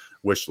list.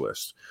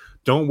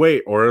 Don't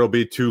wait or it'll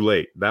be too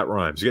late. That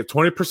rhymes. You get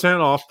 20%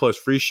 off plus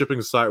free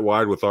shipping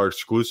site-wide with our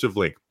exclusive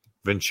link,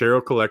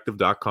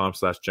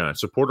 VinceroCollective.com/Giants.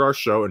 Support our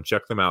show and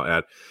check them out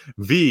at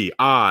VINCERO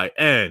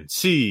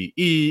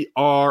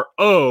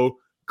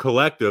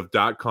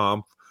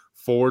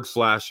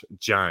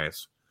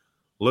Collective.com/Giants.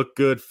 Look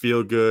good,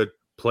 feel good,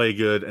 play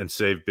good, and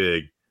save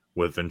big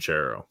with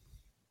Vincero.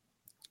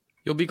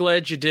 You'll be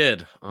glad you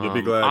did. You'll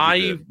be glad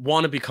you did. I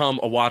want to become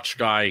a watch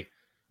guy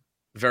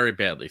very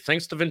badly,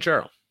 thanks to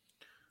Vincero.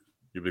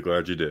 You'll be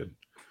glad you did.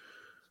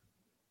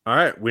 All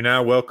right, we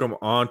now welcome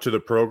on to the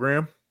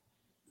program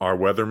our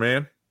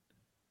weatherman.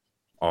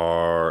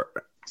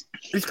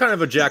 He's kind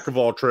of a jack of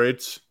all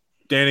trades,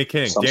 Danny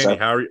King. Danny,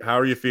 how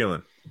are you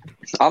feeling?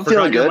 I'm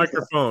feeling good.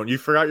 You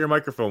forgot your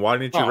microphone. Why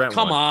didn't you rent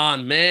one? Come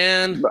on,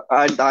 man.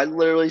 I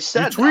literally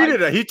said he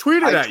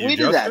tweeted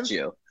at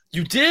you.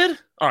 You did?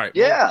 All right.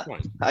 Yeah.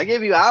 I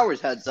gave you hours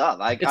heads up.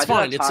 It's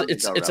fine.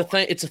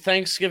 It's a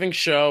Thanksgiving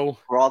show.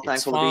 We're all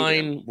thankful. It's fine.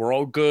 To be here. We're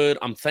all good.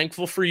 I'm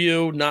thankful for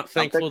you. Not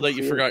thankful that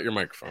you forgot your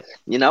microphone.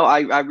 You know,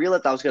 I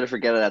realized I was going to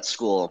forget it at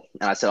school,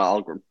 and I said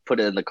I'll put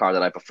it in the car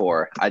the night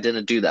before. I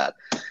didn't do that,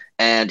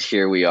 and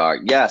here we are.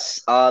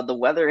 Yes. The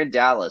weather in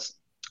Dallas.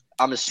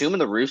 I'm assuming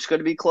the roof's going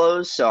to be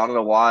closed, so I don't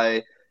know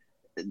why.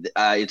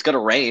 It's going to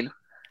rain.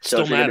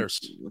 Still matters.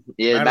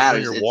 It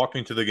matters. When you're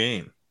walking to the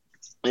game.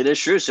 It is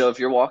true. So if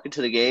you're walking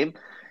to the game,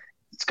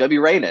 it's going to be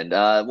raining.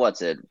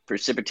 What's it?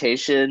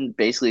 Precipitation,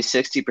 basically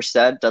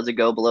 60%. Doesn't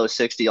go below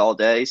 60 all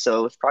day.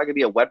 So it's probably going to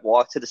be a wet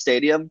walk to the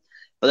stadium,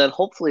 but then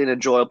hopefully an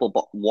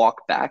enjoyable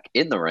walk back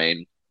in the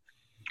rain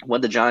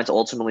when the Giants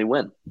ultimately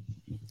win.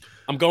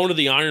 I'm going to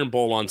the Iron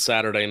Bowl on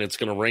Saturday, and it's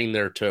going to rain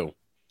there too.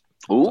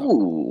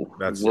 Ooh,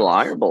 that's a little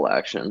Iron Bowl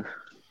action.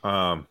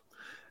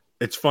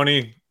 It's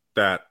funny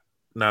that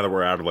now that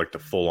we're out of like the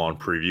full-on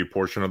preview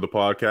portion of the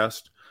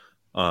podcast,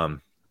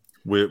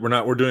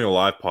 we're doing a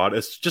live pod.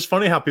 It's just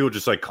funny how people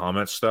just like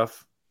comment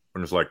stuff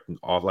and it's like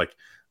off like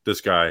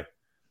this guy.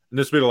 And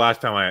this will be the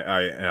last time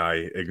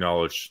I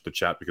acknowledge the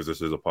chat because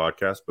this is a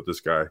podcast. But this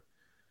guy,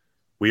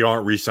 we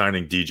aren't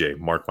re-signing DJ.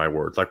 Mark my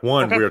words. Like we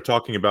are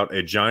talking about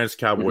a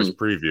Giants-Cowboys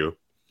preview,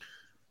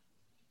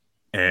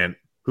 and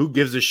who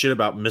gives a shit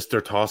about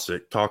Mr.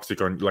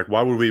 Toxic? On like,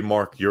 why would we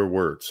mark your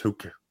words? Who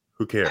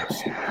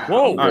cares?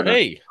 Whoa,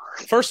 hey.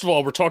 First of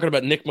all, we're talking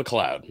about Nick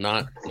McLeod,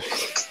 not.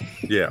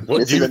 Yeah.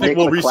 What do you think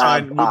we'll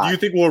resign? Do you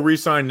think we'll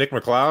resign Nick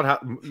McLeod?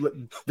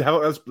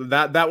 How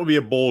that would be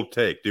a bold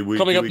take.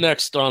 Coming up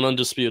next on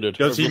Undisputed.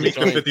 Does he make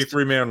the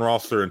 53-man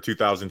roster in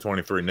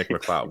 2023? Nick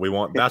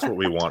McLeod. That's what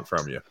we want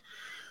from you.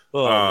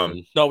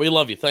 No, we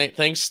love you.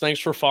 Thanks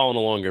for following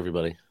along,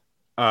 everybody.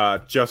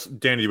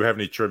 Danny, do we have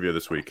any trivia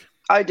this week?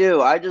 I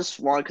do. I just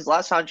want because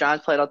last time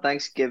Giants played on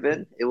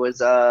Thanksgiving, it was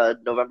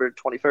November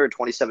 23rd,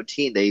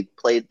 2017. They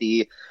played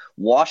the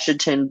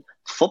Washington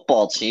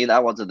football team.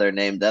 That wasn't their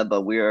name then,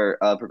 but we are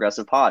a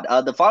progressive pod.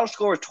 The final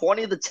score was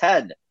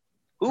 20-10.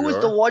 Who was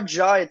the one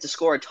Giant to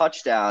score a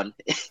touchdown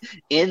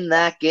in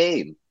that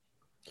game?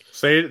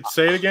 Say it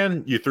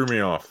again. You threw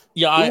me off.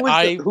 Yeah,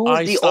 I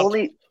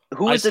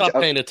stopped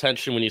paying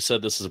attention when you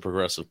said this is a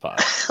progressive pod.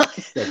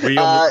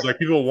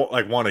 People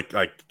want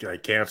to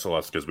cancel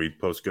us because we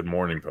post good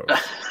morning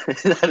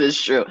posts. That is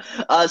true.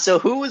 So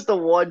who was the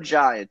one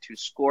Giant to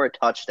score a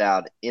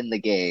touchdown in the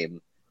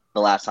game the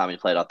last time he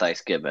played on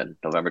Thanksgiving,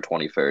 November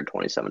 23rd,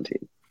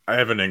 2017?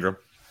 Evan Ingram.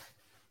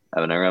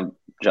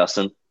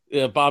 Justin?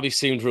 Yeah, Bobby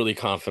seemed really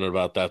confident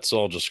about that, so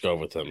I'll just go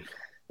with him.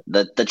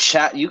 The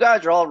chat, you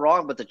guys are all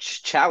wrong, but the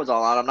chat was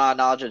all on. I'm not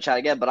acknowledging the chat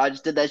again, but I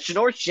just did that.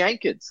 Janoris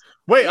Jenkins.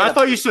 Wait, I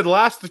thought you said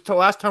last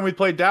time we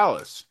played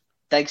Dallas.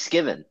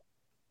 Thanksgiving.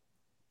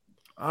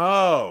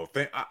 Oh,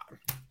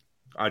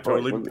 I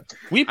totally.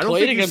 We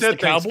played against the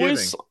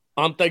Cowboys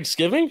on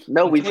Thanksgiving.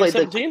 No, we played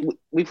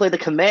the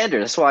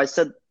Commanders. That's why I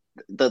said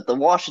the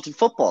Washington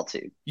football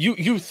team. You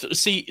guys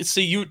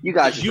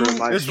just ruined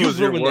my. This you was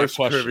your ruined that worst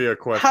question. trivia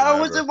question. How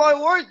ever. was it my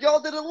word? Y'all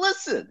didn't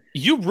listen.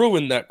 You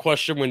ruined that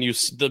question when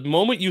the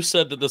moment you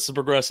said that this is a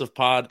progressive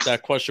pod,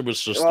 that question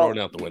was just thrown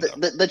out the window.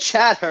 The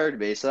chat heard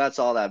me, so that's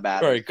all that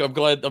matters. All right, I'm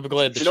glad the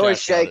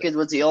Janoris chat got it. Jenkins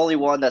was the only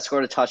one that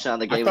scored a touchdown in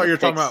the game. I thought you were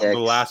talking pick about six. the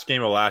last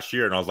game of last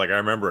year, and I was like, I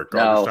remember it.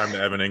 Garbage time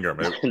to Evan Ingram.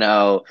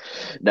 No.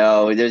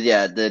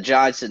 The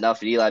Giants did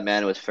nothing. Eli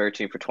Manning was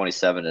 13 for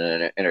 27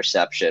 and an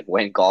interception.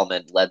 Wayne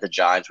Gallman led the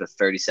Giants with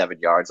 37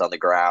 yards on the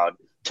ground.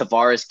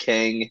 Tavares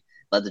King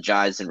led the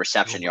Giants in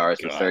reception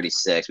yards with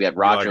 36. We had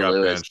Roger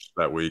Lewis benched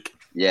that week.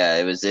 Yeah,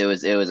 it was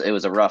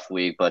a rough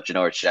week, but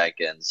Janoris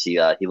Jenkins he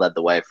led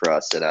the way for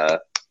us in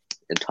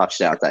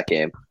touchdowns that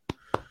game.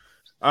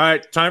 All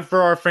right, time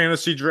for our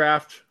fantasy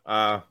draft,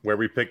 where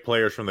we pick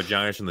players from the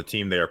Giants and the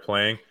team they are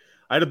playing.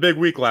 I had a big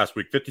week last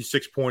week,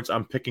 56 points.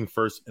 I'm picking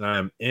first, and I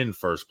am in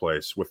first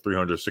place with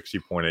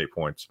 360.8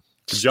 points.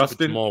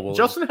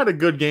 Justin had a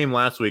good game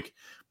last week,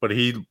 but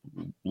he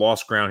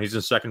lost ground. He's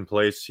in second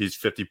place. He's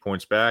 50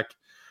 points back.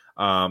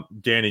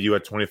 Danny, you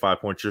had 25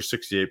 points. You're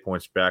 68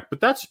 points back, but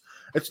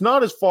it's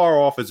not as far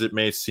off as it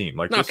may seem.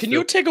 Like, now, can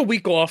you take a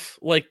week off?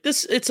 Like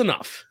this, it's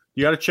enough.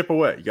 You got to chip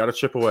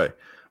away.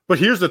 But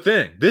here's the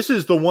thing. This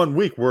is the one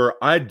week where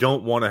I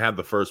don't want to have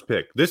the first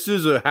pick. This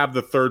is a have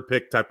the third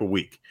pick type of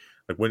week.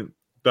 Like when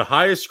the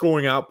highest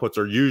scoring outputs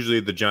are usually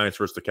the Giants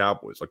versus the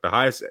Cowboys. Like the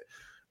highest.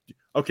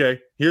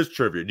 Okay, here's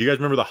trivia. Do you guys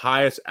remember the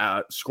highest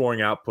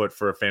scoring output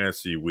for a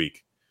fantasy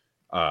week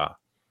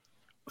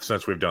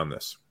since we've done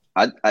this?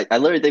 I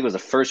literally think it was the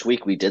first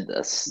week we did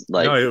this.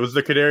 No, it was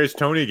the Kadarius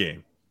Toney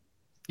game.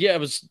 Yeah, it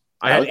was.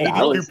 I had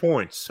 82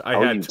 points.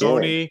 I had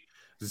Toney,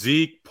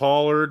 Zeke,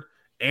 Pollard,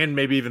 and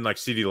maybe even like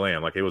CeeDee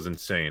Lamb. Like it was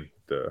insane.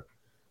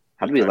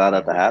 How do we allow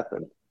that to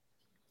happen?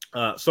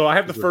 So I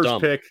have the first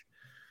pick.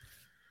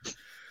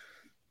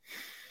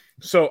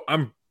 So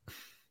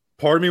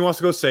part of me wants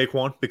to go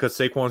Saquon because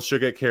Saquon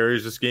should get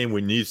carries this game.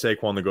 We need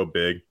Saquon to go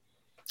big.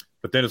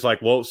 But then it's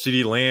like, well,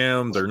 CeeDee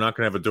Lamb, they're not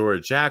going to have Adoree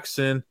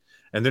Jackson.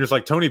 And then it's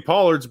like Tony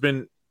Pollard's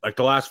been like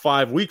the last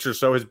 5 weeks or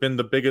so has been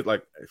the biggest.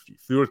 Like if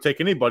you were to take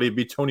anybody, it'd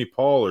be Tony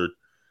Pollard.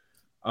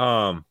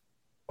 I'm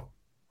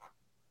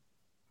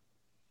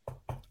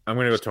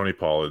going to go Tony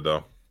Pollard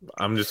though.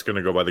 I'm just going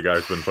to go by the guy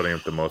who's been putting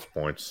up the most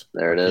points.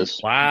 There it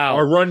is. Wow.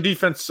 Our run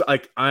defense,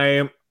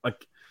 I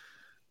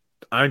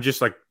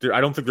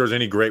don't think there's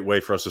any great way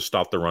for us to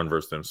stop the run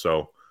versus them.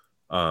 So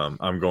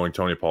I'm going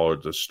Tony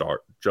Pollard to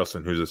start.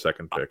 Justin, who's the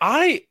second pick?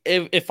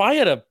 If I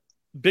had a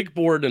big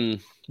board and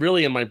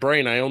really in my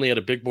brain, I only had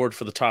a big board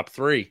for the top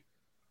three,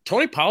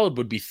 Tony Pollard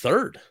would be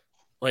third.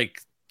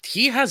 Like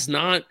he has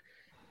not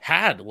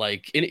had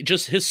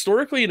just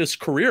historically in his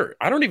career.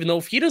 I don't even know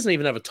if he doesn't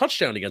even have a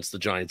touchdown against the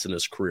Giants in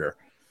his career.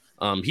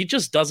 He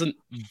just doesn't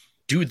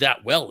do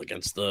that well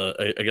against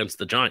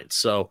the Giants.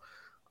 So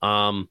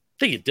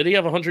did he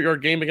have a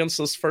 100-yard game against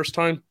us first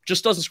time?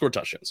 Just doesn't score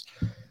touchdowns.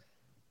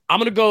 I'm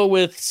going to go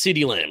with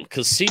CeeDee Lamb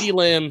because CeeDee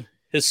Lamb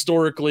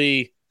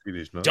historically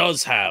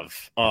does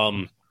have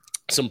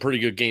some pretty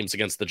good games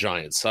against the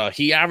Giants.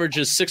 He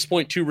averages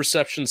 6.2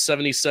 receptions,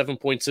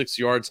 77.6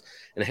 yards,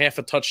 and half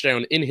a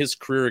touchdown in his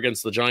career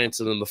against the Giants.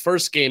 And in the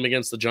first game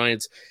against the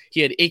Giants,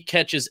 he had 8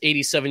 catches,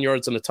 87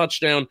 yards, and a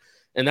touchdown.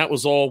 And that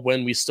was all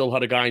when we still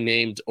had a guy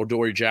named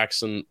Adoree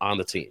Jackson on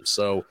the team.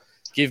 So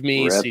give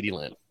me CeeDee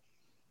Lamb.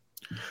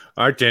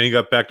 All right, Danny, you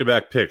got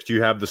back-to-back picks. Do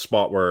you have the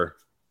spot where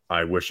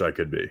I wish I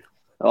could be?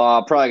 Oh,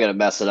 I'm probably gonna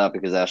mess it up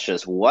because that's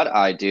just what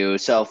I do.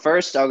 So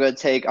first, I'm gonna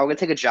take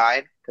a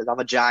Giant because I'm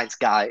a Giants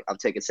guy. I'm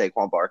taking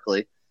Saquon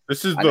Barkley.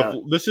 This is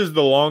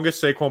the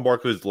longest Saquon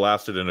Barkley has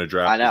lasted in a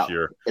draft this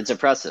year. It's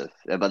impressive,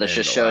 but it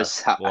just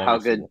shows how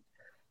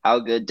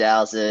good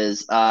Dallas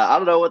is. I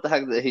don't know what the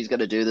heck he's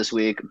gonna do this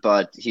week,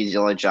 but he's the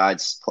only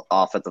Giants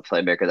offensive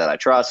playmaker that I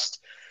trust.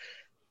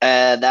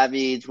 And that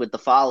means with the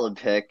following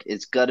pick,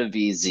 it's going to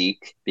be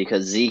Zeke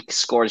because Zeke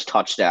scores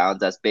touchdowns.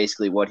 That's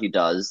basically what he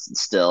does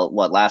still.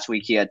 Last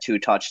week he had 2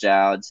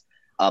 touchdowns.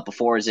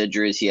 Before his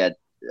injuries, he had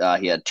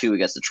 2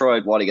 against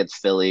Detroit, 1 against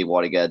Philly,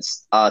 1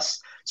 against us.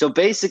 So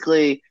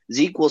basically,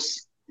 Zeke will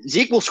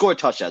score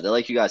touchdowns.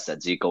 Like you guys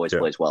said, Zeke always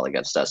plays well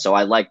against us. So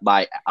I like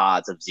my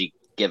odds of Zeke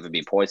giving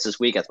me points this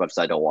week as much as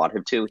I don't want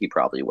him to. He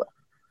probably will.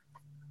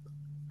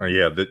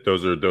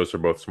 Those are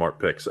both smart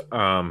picks.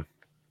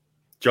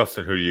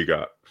 Justin, who do you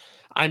got?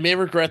 I may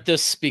regret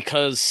this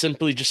because of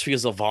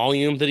the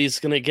volume that he's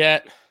going to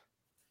get.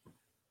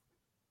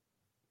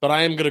 But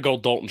I am going to go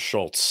Dalton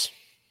Schultz.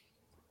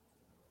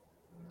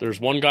 There's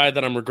one guy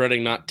that I'm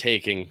regretting not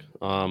taking,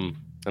 and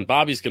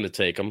Bobby's going to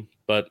take him,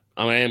 but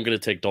I am going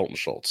to take Dalton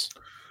Schultz.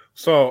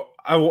 So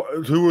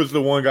who was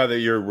the one guy that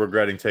you're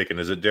regretting taking?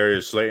 Is it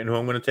Darius Slayton who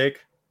I'm going to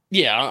take?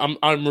 Yeah,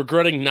 I'm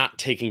regretting not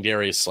taking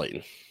Darius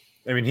Slayton.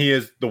 I mean, he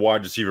is the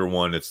wide receiver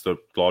one. It's the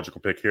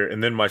logical pick here.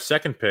 And then my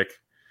second pick,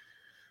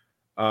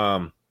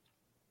 the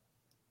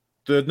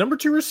number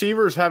 2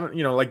 receivers haven't,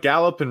 like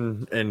Gallup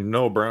and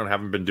Noah Brown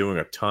haven't been doing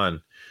a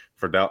ton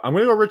for Dallas. I'm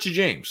going to go Richie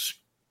James.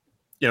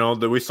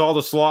 we saw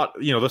the slot.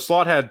 The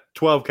slot had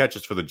 12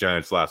 catches for the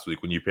Giants last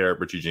week when you pair up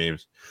Richie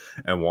James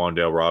and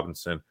Wan'Dale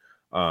Robinson.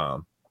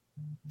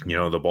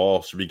 The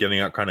ball should be getting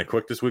out kind of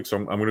quick this week. So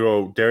I'm going to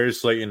go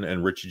Darius Slayton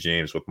and Richie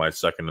James with my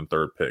second and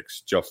third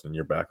picks. Justin,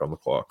 you're back on the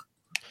clock.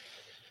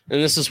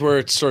 And this is where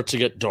it starts to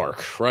get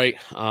dark, right?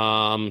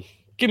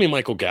 Give me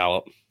Michael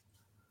Gallup.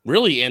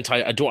 Really do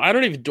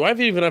I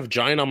even have a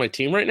Giant on my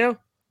team right now?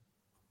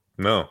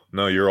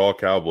 No, you're all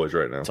Cowboys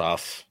right now.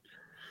 Tough.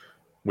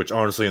 Which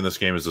honestly in this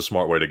game is the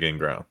smart way to gain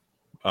ground.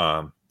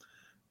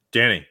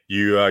 Danny,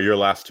 your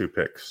last two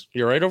picks.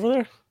 You're right over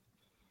there?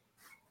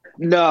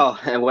 No,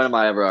 and when am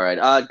I ever all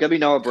right? Gonna be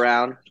Noah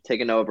Brown.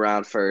 Taking Noah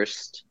Brown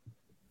first.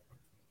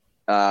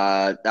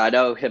 I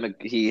know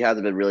he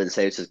hasn't been really the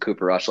same since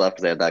Cooper Rush left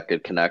because they had that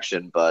good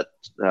connection, but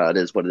it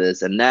is what it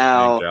is. And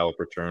now Gallup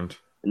returned.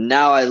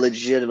 Now I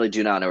legitimately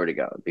do not know where to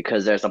go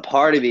because there's a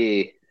part of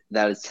me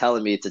that is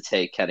telling me to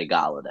take Kenny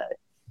Golladay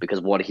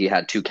because he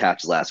had 2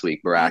 catches last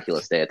week.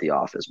 Miraculous day at the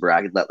office.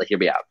 Hear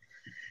me out.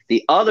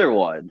 The other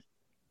one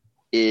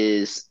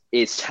is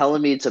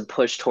telling me to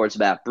push towards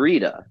Matt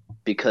Breida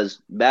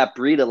because Matt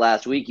Breida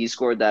last week, he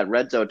scored that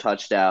red zone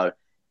touchdown,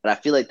 and I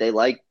feel like they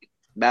like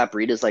Matt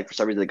Breida's for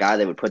some reason the guy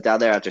they would put down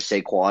there after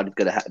Saquon is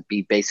going to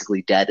be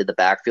basically dead in the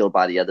backfield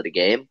by the end of the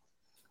game.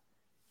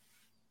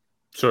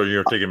 So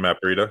you're taking Matt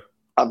Breida?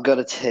 I'm going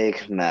to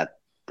take Matt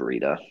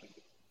Breida.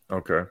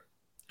 Okay.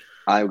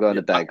 I'm going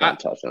to bank on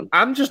touchdown.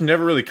 I'm just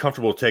never really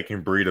comfortable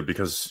taking Breida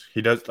because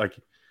he does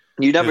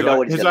you never know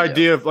what he's his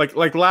idea do. Of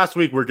like last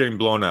week we're getting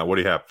blown out. What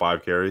do you have?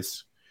 5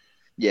 carries?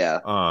 Yeah.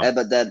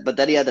 But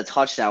then he had the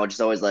touchdown, which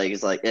is always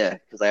because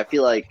I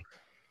feel like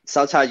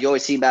sometimes you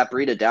always see Matt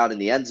Breida down in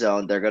the end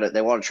zone.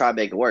 They want to try and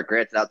make it work.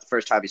 Granted, that's the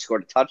first time he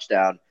scored a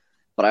touchdown,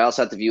 but I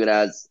also have to view it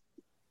as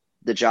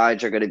the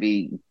Giants are going to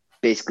be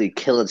basically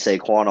killing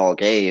Saquon all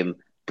game.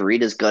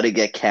 Breida's going to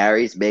get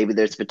carries. Maybe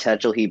there's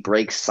potential he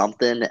breaks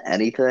something,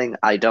 anything.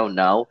 I don't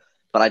know.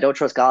 But I don't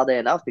trust Galladay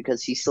enough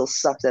because he still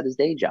sucks at his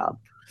day job.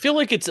 I feel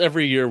like it's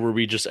every year where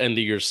we just end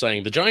the year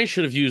saying the Giants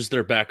should have used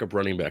their backup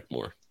running back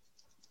more.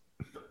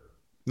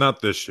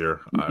 Not this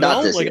year.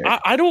 Not this year.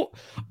 I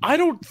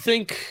don't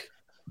think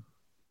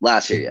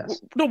last year,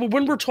 yes. No, but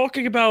when we're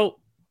talking about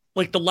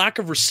the lack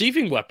of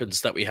receiving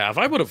weapons that we have,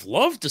 I would have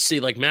loved to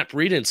see Matt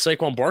Breida and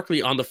Saquon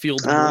Barkley on the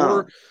field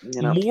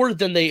more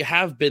than they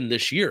have been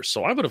this year.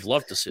 So I would have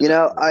loved to see.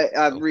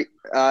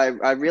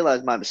 I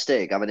realized my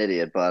mistake. I'm an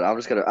idiot, but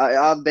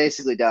I'm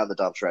basically down the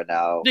dumps right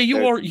now. Yeah,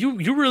 you are.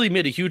 You really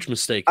made a huge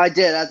mistake. I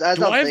did. As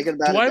I'm thinking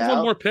about it, do I have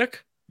one more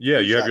pick? Yeah,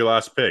 you have your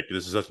last pick.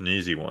 This is such an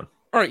easy one.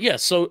 All right, yeah.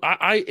 So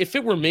I if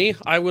it were me,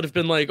 I would have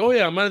been like, oh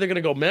yeah, I'm either going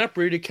to go Matt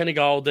Breida, Kenny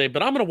Golladay,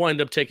 but I'm going to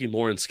wind up taking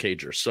Lawrence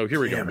Cagers. So here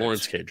we go,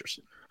 Lawrence Cagers.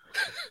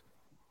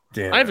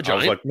 Damn, I have a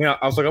Giant.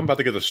 I was like, I'm about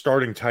to get the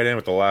starting tight end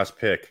with the last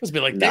pick. Let's be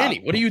like,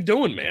 Danny, what are you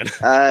doing, man?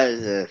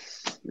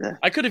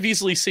 I could have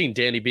easily seen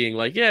Danny being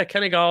like, yeah,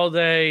 Kenny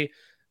Golladay,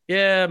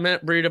 yeah,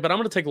 Matt Breida, but I'm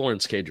going to take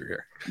Lawrence Cager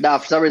here. No,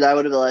 for some reason I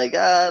would have been like,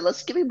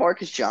 let's give me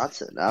Marcus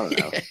Johnson. I don't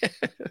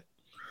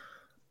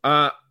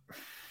know.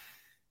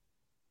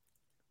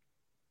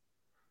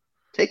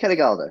 Take Kenny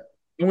Golladay.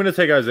 I'm going to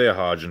take Isaiah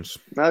Hodgins.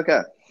 Okay.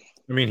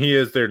 I mean, he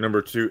is their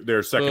number 2,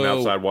 their second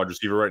outside wide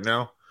receiver right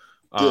now.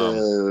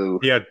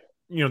 He had,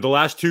 the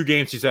last 2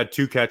 games he's had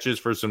 2 catches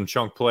for some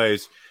chunk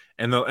plays,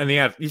 and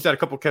he's had a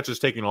couple catches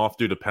taken off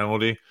due to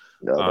penalty.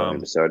 No, don't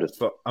even start it.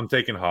 So I'm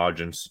taking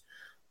Hodgins.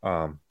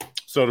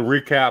 So to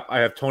recap, I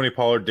have Tony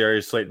Pollard,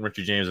 Darius Slayton,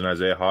 Richie James, and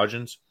Isaiah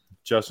Hodgins.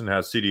 Justin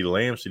has CeeDee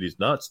Lamb, CeeDee's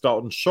nuts,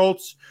 Dalton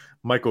Schultz,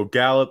 Michael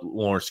Gallup,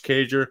 Lawrence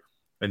Cager,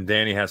 and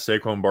Danny has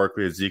Saquon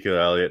Barkley, Ezekiel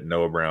Elliott,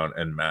 Noah Brown,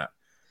 and Matt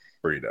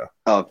Breida.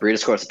 Oh, Breida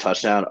scores a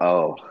touchdown?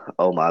 Oh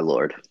my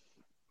Lord.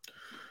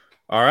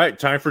 All right,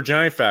 time for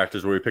Giant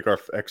Factors, where we pick our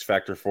X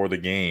Factor for the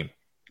game.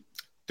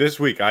 This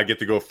week, I get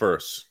to go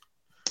first.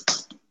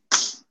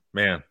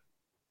 Man,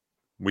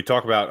 we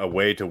talk about a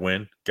way to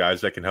win,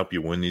 guys that can help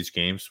you win these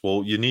games.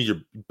 Well, you need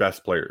your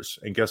best players.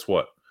 And guess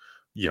what?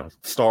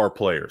 Star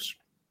players.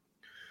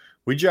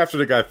 We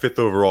drafted a guy 5th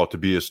overall to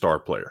be a star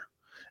player.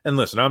 And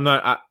listen, am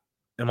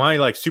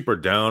I super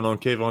down on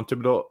Kayvon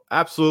Thibodeau?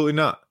 Absolutely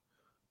not.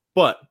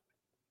 But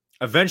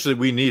eventually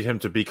we need him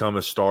to become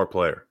a star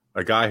player.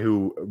 A guy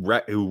who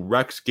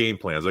wrecks game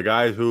plans. A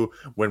guy who,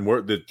 when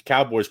the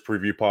Cowboys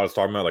preview pod is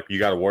talking about, you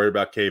got to worry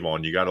about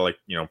Kayvon. You got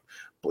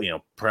to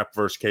prep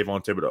versus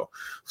Kayvon Thibodeau.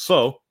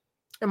 So,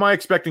 am I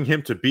expecting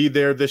him to be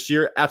there this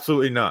year?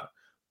 Absolutely not.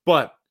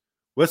 But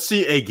let's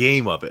see a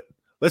game of it.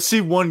 Let's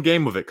see one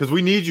game of it because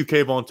we need you,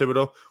 Kayvon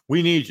Thibodeau.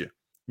 We need you.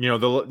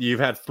 You've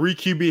had 3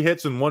 QB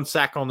hits and 1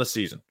 sack on the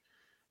season.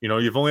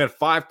 You've only had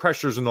 5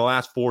 pressures in the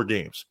last 4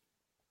 games.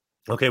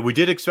 Okay, we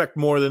did expect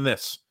more than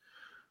this.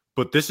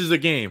 But this is a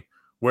game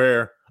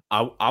where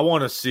I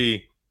want to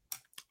see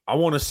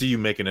you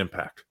make an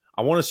impact.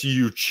 I want to see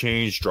you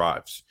change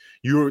drives.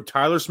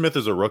 Tyler Smith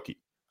is a rookie,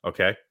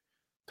 okay?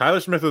 Tyler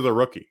Smith is a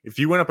rookie. If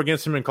you went up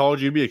against him in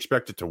college, you'd be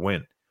expected to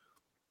win.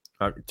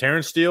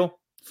 Terrence Steele,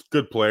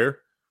 good player,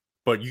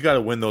 but you got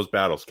to win those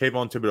battles.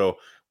 Kayvon Thibodeau,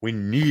 we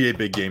need a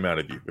big game out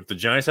of you. If the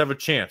Giants have a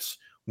chance,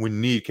 We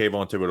need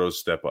Kayvon Thibodeau to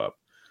step up.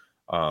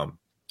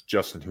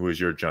 Justin, who is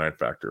your Giant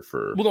factor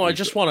for? Well, no, I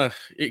just want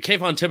to.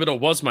 Kayvon Thibodeau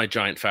was my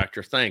Giant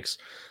factor. Thanks.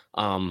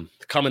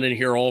 Coming in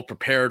here all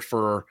prepared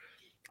for.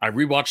 I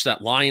rewatched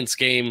that Lions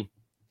game.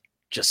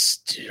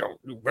 Just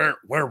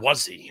where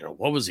was he?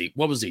 What was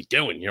he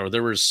doing?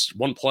 There was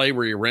one play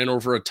where he ran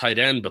over a tight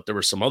end, but there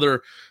were some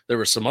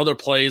other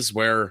plays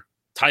where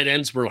tight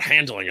ends were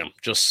handling him,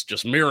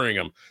 just mirroring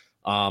him,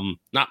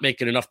 not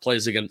making enough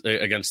plays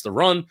against the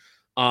run.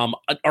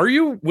 Are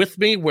you with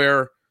me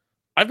where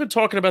I've been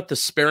talking about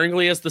this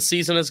sparingly as the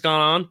season has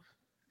gone on?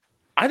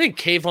 I think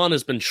Kayvon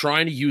has been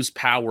trying to use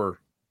power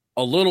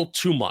a little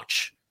too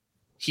much.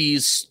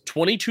 He's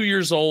 22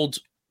 years old,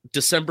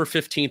 December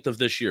 15th of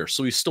this year,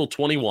 so he's still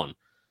 21.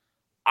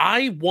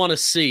 I want to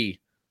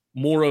see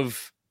more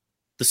of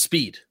the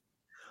speed.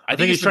 I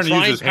think he's trying to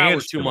use his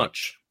hands too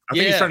much. I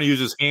think Yeah. he's trying to use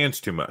his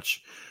hands too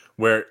much.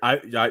 Where I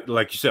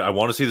like you said, I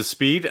want to see the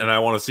speed, and I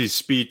want to see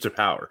speed to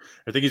power.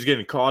 I think he's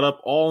getting caught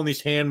up all in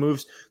these hand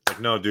moves. Like,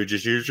 no, dude,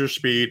 just use your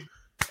speed,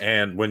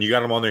 and when you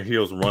got them on their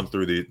heels, run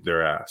through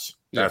their ass.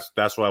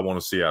 That's what I want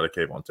to see out of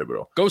Kayvon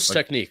Thibodeau. Ghost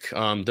technique.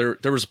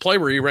 There was a play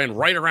where he ran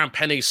right around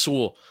Penei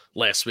Sewell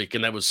last week,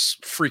 and that was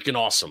freaking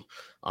awesome.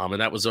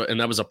 And that was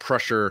a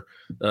pressure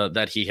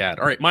that he had.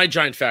 All right, my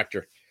Giant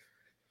factor,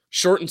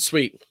 short and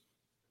sweet.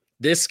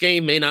 This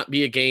game may not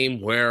be a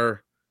game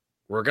where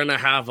we're gonna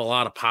have a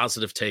lot of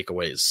positive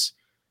takeaways.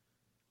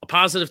 A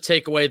positive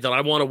takeaway that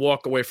I want to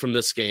walk away from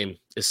this game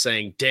is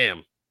saying,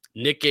 "Damn,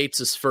 Nick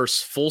Gates'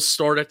 first full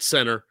start at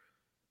center.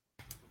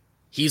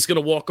 He's going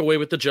to walk away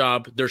with the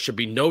job. There should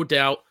be no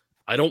doubt.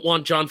 I don't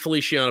want John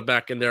Feliciano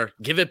back in there.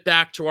 Give it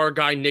back to our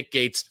guy, Nick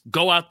Gates.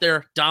 Go out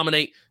there,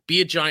 dominate,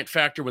 be a Giant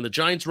factor. When the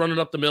Giants running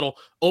up the middle,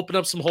 open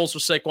up some holes for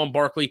Saquon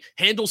Barkley.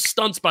 Handle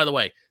stunts, by the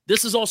way.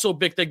 This is also a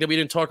big thing that we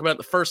didn't talk about in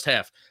the first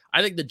half.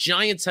 I think the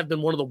Giants have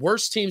been one of the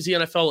worst teams in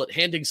the NFL at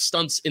handing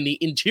stunts in the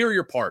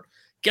interior part.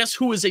 Guess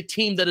who is a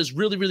team that is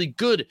really, really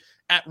good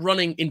at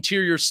running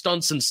interior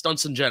stunts and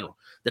stunts in general?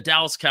 The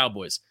Dallas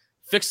Cowboys.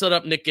 Fix that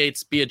up, Nick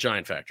Gates. Be a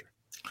Giant factor.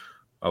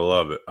 I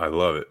love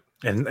it.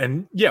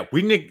 And yeah,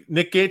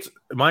 Nick Gates,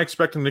 am I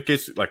expecting Nick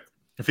Gates, like,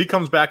 if he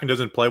comes back and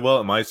doesn't play well,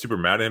 am I super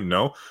mad at him?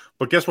 No.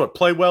 But guess what?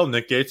 Play well,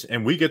 Nick Gates,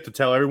 and we get to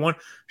tell everyone,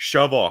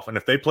 shove off. And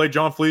if they play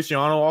John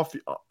Feliciano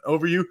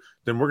over you,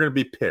 then we're going to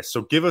be pissed.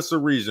 So give us a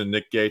reason,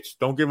 Nick Gates.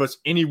 Don't give us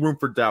any room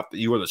for doubt that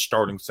you are the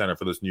starting center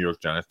for this New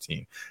York Giants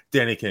team.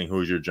 Danny King,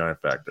 who is your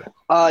Giant factor?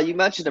 You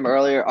mentioned him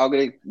earlier. I'm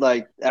going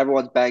to,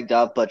 everyone's banged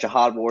up, but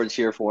Jahad Ward's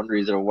here for one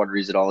reason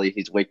only.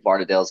 He's Wake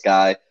Martindale's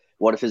guy.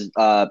 One of his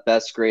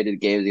best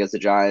graded games against the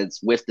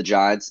Giants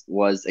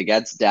was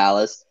against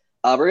Dallas.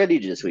 We're going to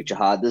need you this week,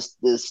 Jahad.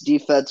 This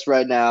defense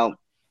right now,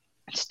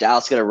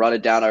 Dallas going to run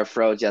it down our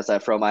throats. Yes, I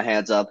throw my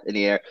hands up in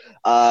the air.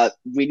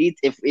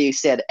 If we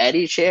stand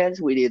any chance,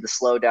 we need to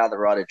slow down the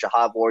run. And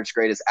Jahad Ward's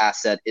greatest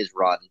asset is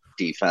run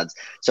defense.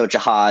 So,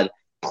 Jahad,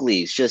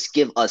 please just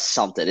give us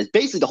something. It's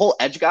basically the whole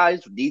edge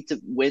guys need to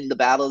win the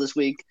battle this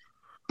week.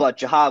 But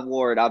Jahad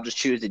Ward, I'm just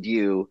choosing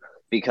you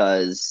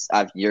because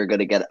I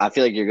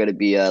feel like you're going to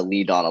be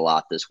leaned on a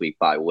lot this week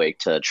by Wake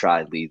to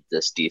try and lead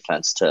this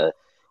defense to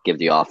give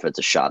the offense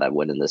a shot at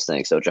winning this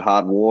thing. So,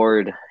 Jahad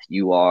Ward,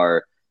 you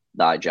are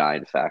thy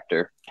Giant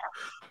factor.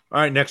 All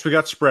right, next we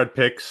got spread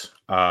picks.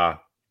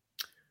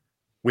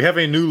 We have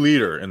a new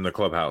leader in the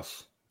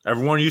clubhouse.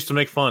 Everyone used to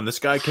make fun. This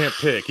guy can't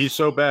pick. He's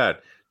so bad.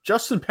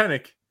 Justin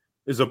Pennick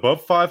is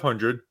above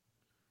 500,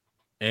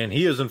 and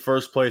he is in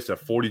first place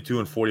at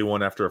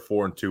 42-41 after a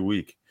 4-2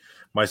 week.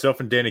 Myself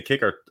and Danny King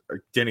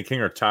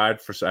are tied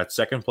at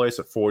second place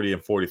at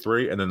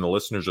 40-43, and then the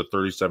listeners are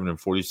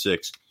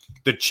 37-46.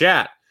 The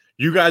chat,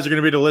 you guys are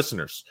going to be the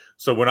listeners.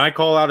 So when I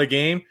call out a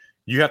game,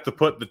 you have to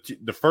put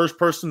the first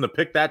person to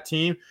pick that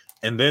team,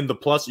 and then the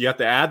plus. You have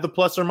to add the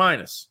plus or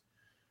minus.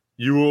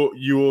 You will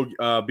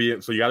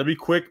be so you got to be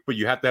quick, but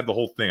you have to have the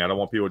whole thing. I don't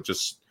want people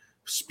just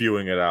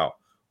spewing it out.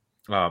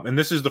 And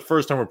this is the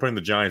first time we're putting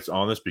the Giants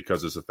on this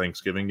because it's a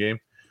Thanksgiving game.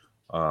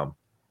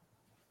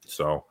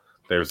 So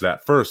there's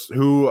that. First,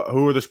 who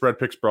are the spread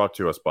picks brought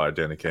to us by,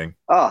 Danny King?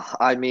 Oh,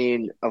 I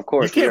mean, of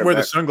course. You can't wear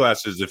the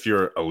sunglasses if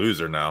you're a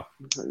loser now.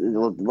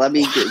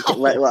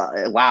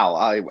 Wow,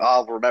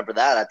 I'll remember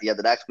that at the end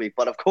of next week.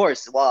 But of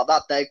course, I'm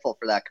not thankful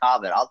for that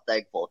comment. I'm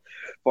thankful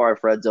for our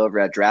friends over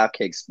at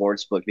DraftKings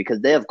Sportsbook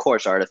because they, of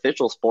course, are an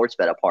official sports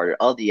betting partner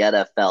of the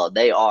NFL.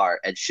 They are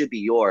and should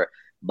be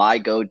my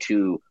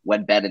go-to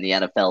when betting the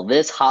NFL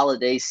this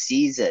holiday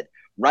season.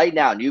 Right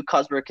now, new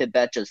customer can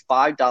bet just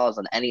 $5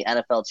 on any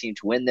NFL team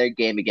to win their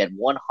game and get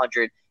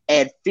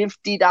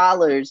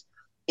 $150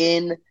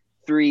 in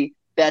free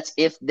bets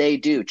if they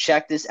do.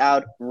 Check this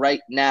out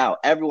right now.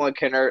 Everyone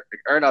can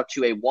earn up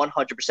to a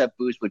 100%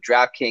 boost with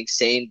DraftKings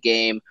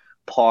same-game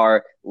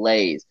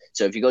parlays.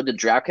 So if you go to the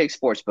DraftKings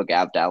Sportsbook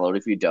app, download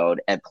if you don't,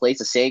 and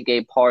place a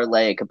same-game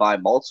parlay and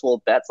combine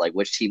multiple bets like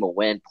which team will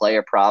win,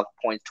 player prop,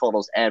 points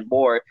totals, and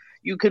more,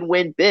 you can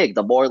win big.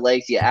 The more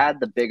legs you add,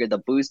 the bigger the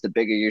boost, the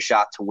bigger your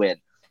shot to win.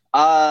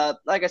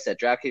 Like I said,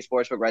 DraftKings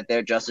Sportsbook right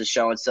there. Justin's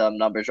showing some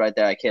numbers right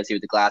there. I can't see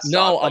with the glasses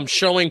No, on. I'm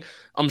showing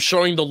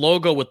the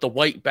logo with the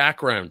white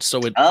background, so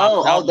it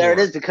Oh, pops out there it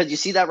more. is, because you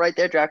see that right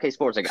there, DraftKings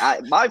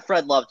Sportsbook. My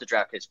friend loves the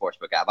DraftKings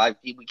Sportsbook app.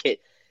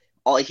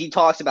 He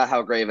talks about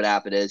how great of an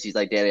app it is. He's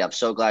like, Danny, I'm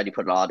so glad you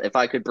put it on. If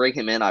I could bring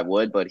him in, I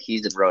would, but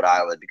he's in Rhode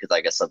Island because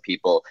I guess some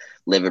people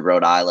live in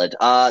Rhode Island.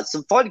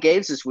 Some fun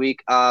games this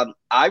week.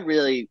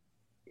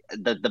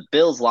 The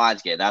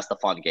Bills-Lions game, that's the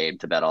fun game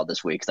to bet on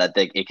this week because I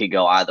think it could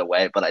go either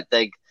way, but I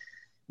think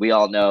we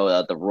all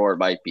know the roar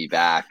might be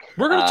back.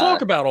 We're going to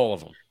talk about all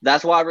of them.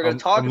 That's why we're going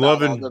to talk I'm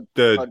about loving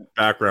the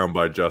background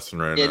by Justin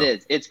right now. It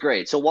is. It's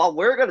great. So while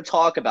we're going to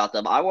talk about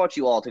them, I want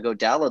you all to go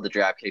download the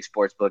DraftKings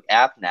Sportsbook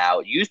app now.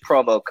 Use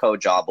promo code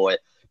JOHNBOY.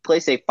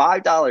 Place a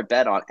 $5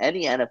 bet on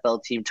any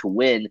NFL team to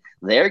win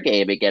their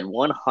game and get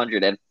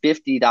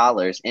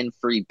 $150 in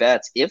free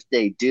bets. If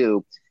they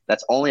do,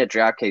 that's only at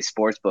DraftKings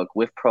Sportsbook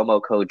with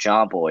promo code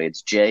JOHNBOY.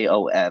 It's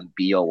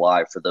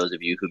JOMBOY for those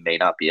of you who may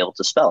not be able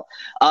to spell.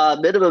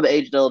 Minimum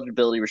age and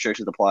eligibility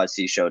restrictions apply.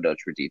 See show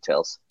notes for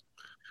details.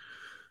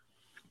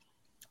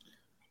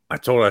 I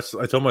told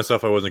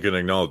myself I wasn't going to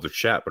acknowledge the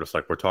chat, but it's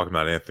like we're talking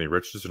about Anthony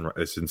Richardson.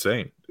 It's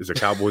insane. It's a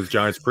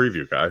Cowboys-Giants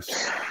preview, guys.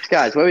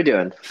 Guys, what are we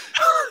doing?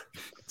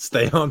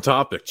 Stay on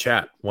topic.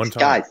 Chat one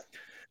time. Guys.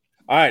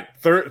 All right.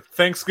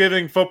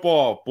 Thanksgiving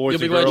football, boys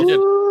You'll and be glad girls. you did.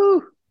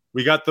 Woo!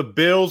 We got the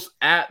Bills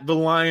at the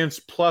Lions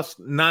plus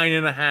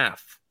 9.5.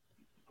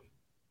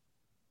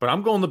 But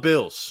I'm going the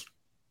Bills.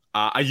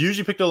 I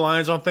usually pick the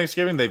Lions on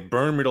Thanksgiving. They've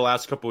burned me the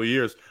last couple of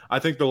years. I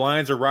think the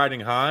Lions are riding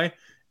high,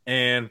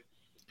 and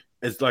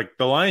it's like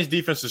the Lions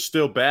defense is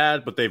still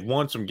bad, but they've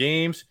won some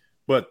games.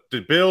 But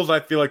the Bills, I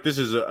feel like this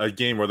is a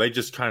game where they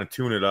just kind of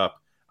tune it up.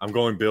 I'm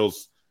going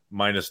Bills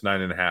minus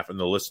 9.5, and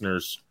the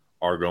listeners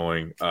are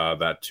going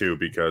that too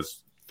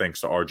because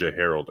thanks to RJ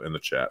Harold in the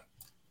chat.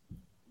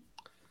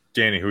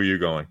 Danny, who are you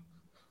going?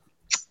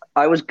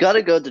 I was going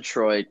to go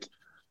Detroit.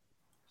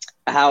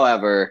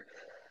 However,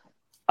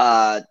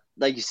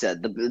 like you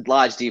said, the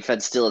Lions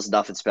defense still is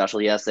nothing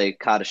special. Yes, they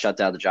kind of shut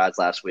down the Giants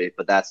last week,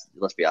 but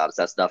let's be honest,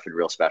 that's nothing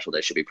real special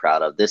they should be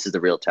proud of. This is the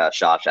real test.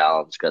 Josh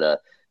Allen's going to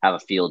have a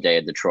field day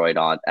in Detroit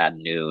at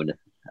noon.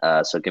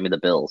 So give me the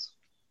Bills.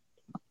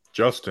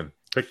 Justin,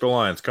 pick the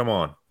Lions. Come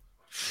on.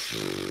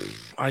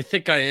 I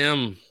think I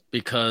am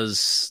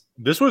because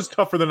this was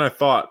tougher than I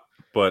thought,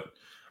 but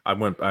I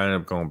ended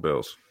up going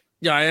Bills.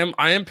 Yeah,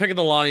 I am picking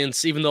the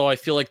Lions, even though I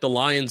feel like the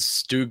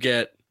Lions do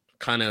get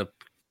kind of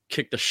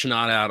kick the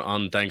schnot out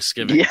on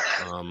Thanksgiving.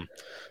 Yeah.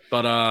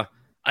 But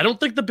I don't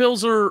think the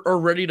Bills are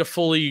ready to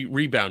fully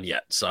rebound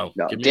yet. So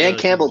no, Dan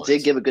Campbell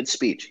did give a good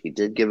speech. He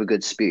did give a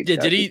good speech. Yeah,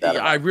 did he?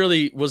 I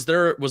really was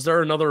there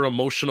another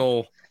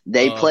emotional.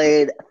 They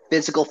played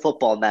physical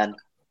football, man.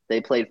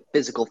 They played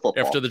physical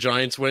football after the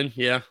Giants win.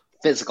 Yeah,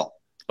 physical.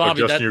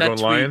 Bobby, Justin, you're going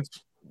tweet, Lions.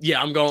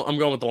 Yeah, I'm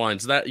going with the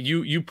Lions. That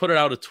you put it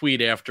out a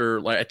tweet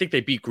after, like, I think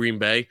they beat Green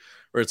Bay,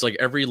 where it's like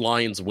every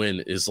Lions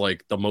win is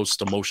like the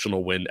most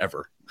emotional win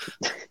ever.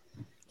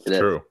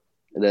 True.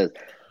 It is.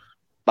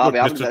 Bobby,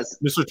 look,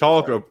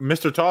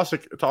 Mr.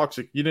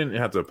 Toxic, you didn't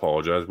have to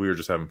apologize. We were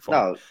just having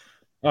fun.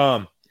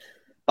 No.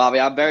 Bobby,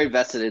 I'm very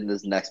vested in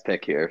this next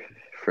pick here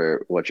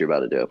for what you're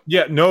about to do.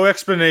 Yeah, no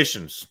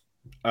explanations.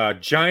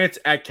 Giants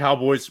at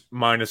Cowboys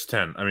minus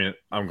 10. I mean,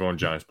 I'm going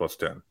Giants plus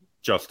 10.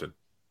 Justin.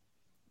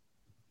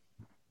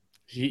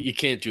 You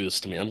can't do this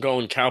to me. I'm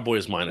going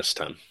Cowboys minus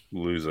 10.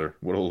 Loser.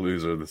 What a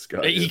loser this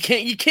guy is.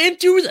 You can't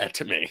do that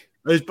to me.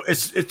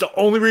 It's the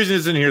only reason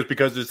it's in here is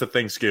because it's a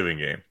Thanksgiving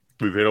game.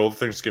 We've hit all the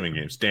Thanksgiving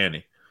games.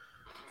 Danny.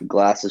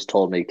 Glasses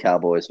told me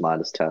Cowboys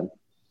minus 10.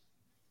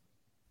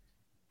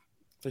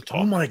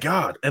 Oh, my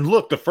God. And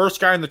look, the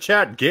first guy in the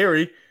chat,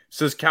 Gary,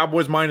 says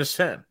Cowboys minus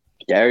 10.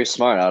 Gary's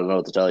smart. I don't know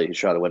what to tell you. He's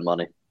trying to win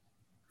money.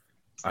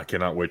 I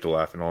cannot wait to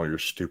laugh in all your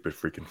stupid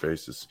freaking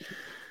faces.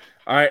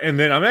 All right, and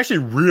then I'm actually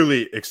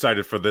really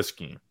excited for this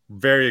game.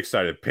 Very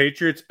excited.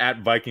 Patriots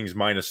at Vikings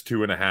minus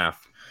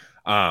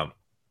 2.5.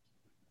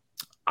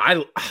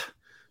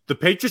 The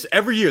Patriots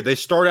every year they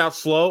start out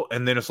slow,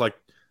 and then it's like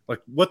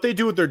what they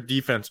do with their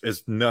defense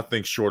is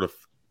nothing short of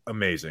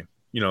amazing.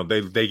 You know,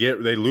 they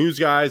lose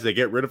guys, they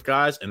get rid of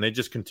guys, and they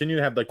just continue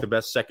to have like the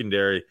best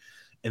secondary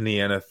in the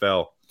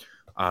NFL.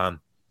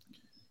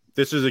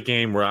 This is a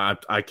game where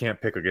I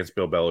can't pick against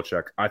Bill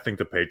Belichick. I think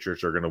the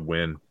Patriots are going to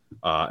win,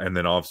 and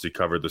then obviously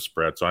cover the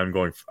spread. So I'm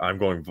going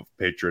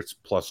Patriots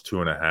plus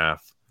 2.5.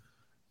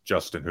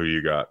 Justin, who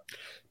you got?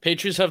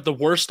 Patriots have the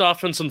worst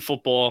offense in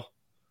football.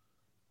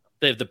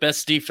 They have the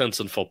best defense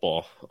in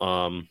football.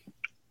 I'm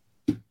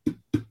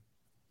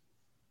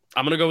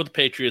going to go with the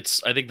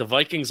Patriots. I think the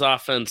Vikings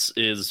offense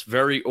is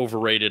very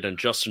overrated, and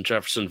Justin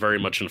Jefferson very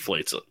much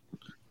inflates it.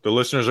 The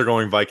listeners are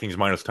going Vikings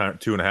minus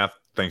 2.5,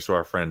 thanks to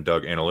our friend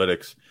Doug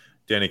Analytics.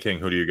 Danny King,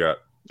 who do you got?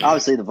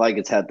 Obviously, the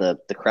Vikings had the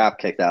crap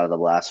kicked out of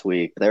them last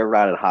week. They were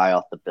riding high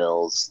off the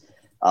Bills.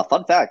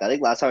 Fun fact, I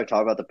think last time we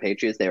talked about the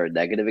Patriots, they were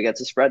negative against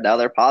the spread. Now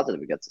they're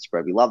positive against the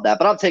spread. We love that.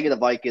 But I'm taking the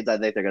Vikings. I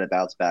think they're going to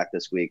bounce back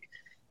this week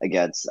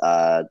against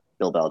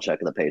Bill Belichick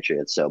and the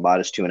Patriots. So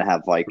minus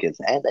 2.5 Vikings,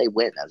 and they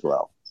win as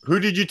well. Who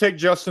did you take,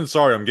 Justin?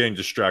 Sorry, I'm getting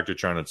distracted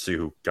trying to see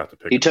who got the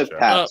pick. He took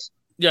Pats.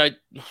 Yeah.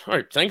 All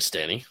right. Thanks,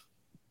 Danny.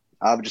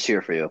 I'm just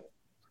here for you.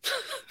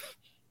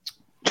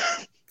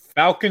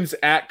 Falcons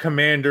at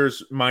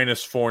Commanders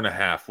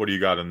 -4.5. What do you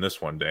got in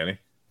this one, Danny?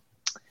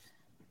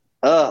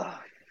 Oh,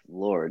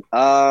 Lord.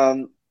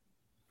 I'm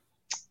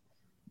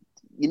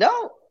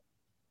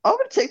going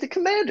to take the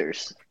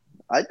Commanders.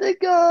 I think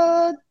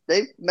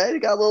they maybe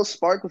got a little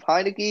spark with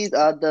Heineke.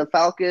 The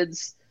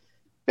Falcons,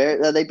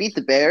 they beat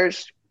the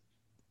Bears.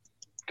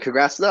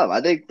 Congrats to them.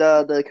 I think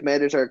the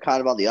Commanders are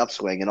kind of on the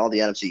upswing, and all the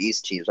NFC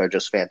East teams are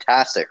just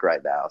fantastic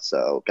right now.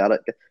 So got to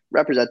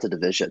represent the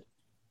division.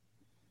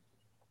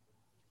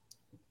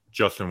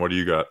 Justin, what do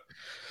you got?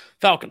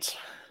 Falcons.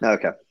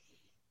 Okay.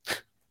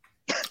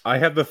 I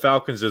have the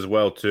Falcons as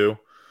well, too.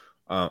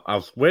 I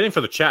was waiting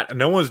for the chat, and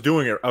no one's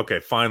doing it. Okay,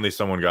 finally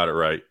someone got it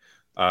right.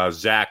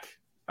 Zach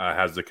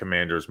has the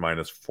Commanders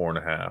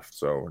 -4.5.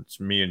 So it's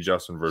me and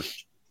Justin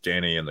versus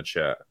Danny in the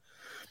chat.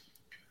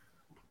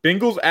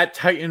 Bengals at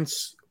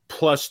Titans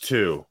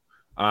 +2.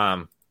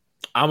 I'm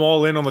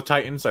all in on the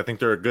Titans. I think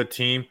they're a good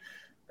team.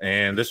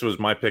 And this was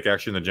my pick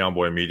actually in the John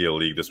Boy Media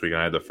League this week.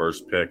 I had the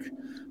first pick.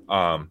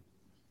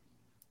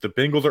 The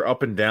Bengals are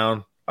up and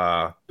down.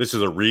 This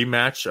is a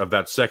rematch of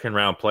that second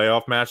round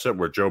playoff matchup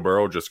where Joe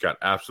Burrow just got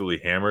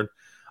absolutely hammered.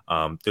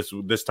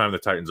 This time the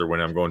Titans are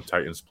winning. I'm going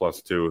Titans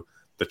 +2.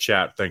 The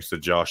chat, thanks to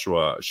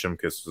Joshua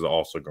Shimkus, is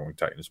also going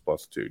Titans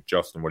 +2.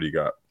 Justin, what do you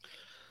got?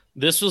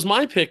 This was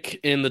my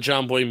pick in the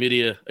John Boy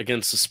Media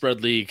against the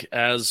spread league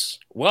as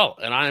well,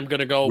 and I'm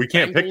going to go. We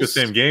can't Bengals. pick the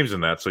same games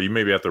in that, so you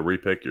maybe have to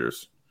repick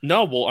yours.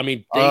 No, well, I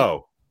mean,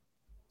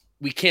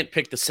 we can't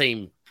pick the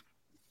same.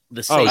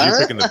 Oh, you're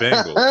picking the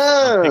Bengals.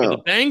 I'm picking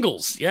the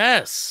Bengals,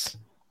 yes.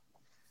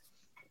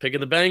 Picking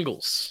the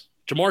Bengals.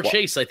 Jamar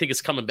Chase, I think,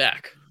 is coming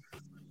back.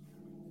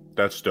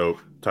 That's dope.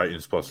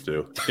 Titans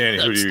 +2.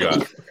 Danny, who do you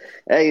got?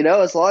 Hey,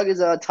 as long as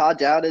Todd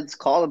Downan's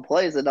calling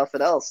plays and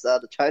nothing else,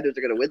 the Titans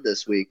are going to win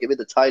this week. Give me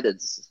the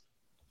Titans.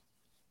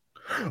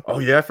 Oh,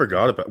 yeah, I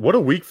forgot about it. What a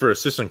week for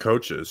assistant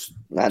coaches.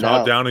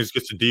 Todd Downing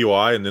gets a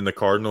DUI, and then the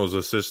Cardinals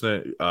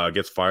assistant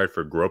gets fired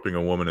for groping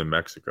a woman in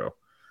Mexico.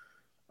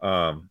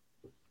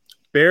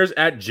 Bears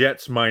at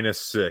Jets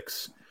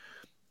 -6.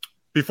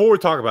 Before we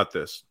talk about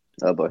this,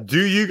 oh boy,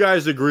 do you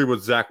guys agree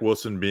with Zach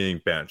Wilson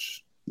being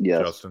benched?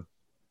 Yes. Justin?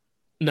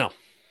 No.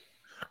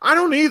 I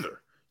don't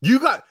either.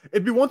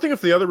 It'd be one thing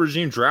if the other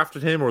regime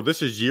drafted him, or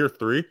this is year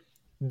 3.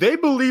 They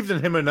believed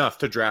in him enough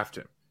to draft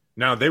him.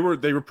 Now they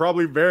were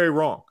probably very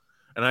wrong,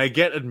 and I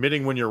get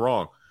admitting when you're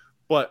wrong,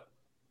 but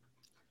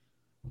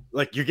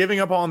like you're giving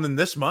up on them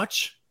this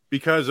much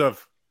because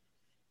of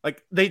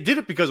they did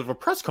it because of a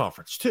press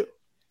conference too.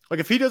 Like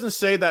if he doesn't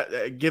say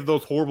that, give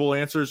those horrible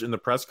answers in the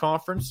press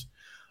conference,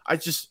 I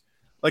just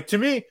to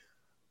me.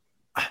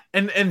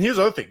 And here's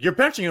the other thing: you're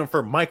benching him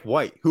for Mike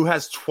White, who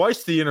has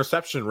twice the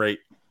interception rate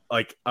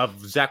of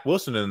Zach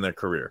Wilson in their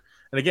career.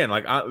 And again,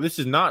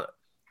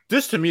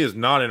 this to me is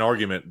not an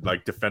argument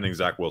defending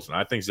Zach Wilson.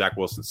 I think Zach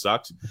Wilson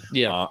sucks.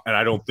 Yeah, and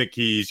I don't think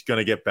he's going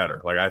to get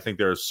better. I think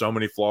there are so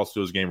many flaws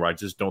to his game where I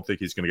just don't think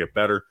he's going to get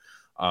better.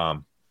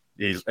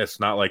 It's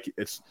not like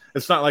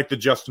the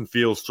Justin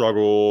Fields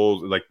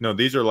struggles. No,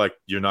 these are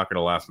you're not going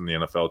to last in the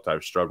NFL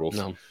type struggles.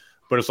 No.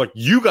 But it's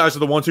you guys are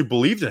the ones who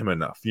believed in him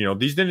enough.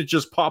 These didn't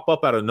just pop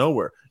up out of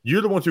nowhere.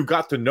 You're the ones who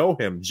got to know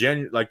him.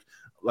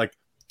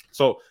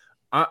 So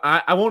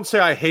I won't say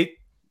I hate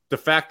the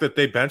fact that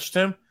they benched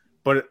him,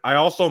 but I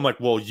also am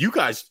well, you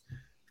guys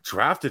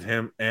drafted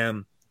him,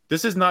 and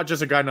this is not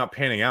just a guy not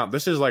panning out.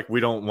 This is we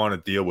don't want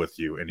to deal with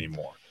you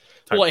anymore.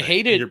 Well, I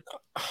hate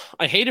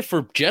it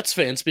for Jets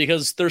fans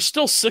because they're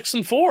still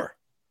 6-4.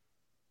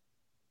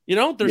 They're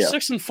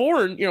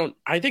 6-4, and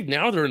I think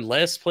now they're in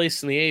last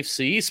place in the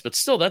AFC East, but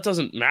still, that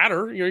doesn't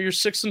matter. You're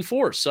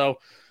 6-4, so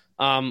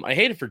I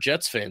hate it for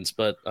Jets fans,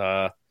 but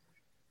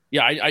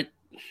my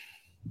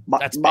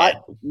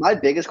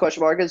biggest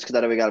question mark is because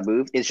I know we got to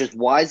move. It's just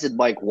why is it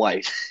Mike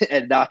White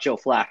and not Joe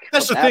Flacco?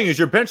 That's the thing is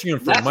you're benching him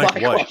for Mike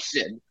White.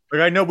 Question.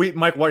 I know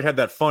Mike White had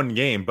that fun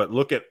game, but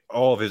look at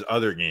all of his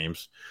other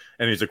games.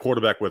 And he's a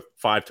quarterback with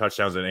 5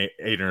 touchdowns and 8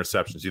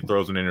 interceptions. He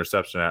throws an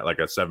interception at a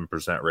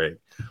 7% rate,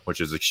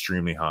 which is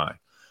extremely high.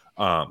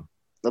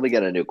 Let me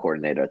get a new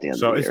coordinator at the end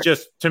of the year. So it's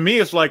just, to me,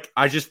 it's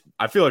I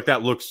feel like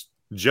that looks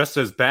just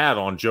as bad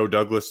on Joe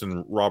Douglas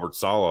and Robert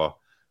Saleh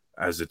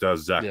as it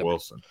does Zach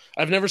Wilson.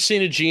 I've never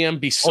seen a GM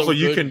be so also,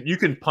 good. you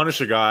can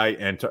punish a guy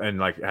and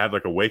have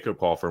a wake up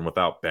call for him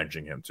without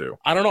benching him too.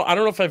 I don't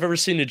know if I've ever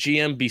seen a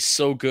GM be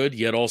so good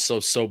yet also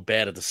so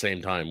bad at the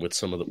same time with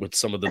some of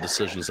the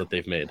decisions that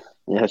they've made.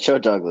 Yeah, Joe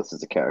Douglas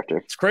is a character.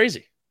 It's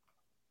crazy.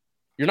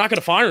 You're not going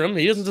to fire him.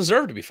 He doesn't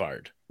deserve to be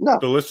fired. No.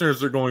 The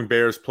listeners are going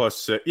Bears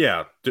 +6.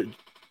 Yeah.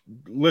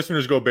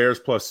 Listeners go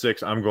Bears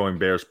 +6. I'm going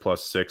Bears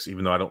 +6,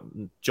 even though I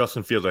don't.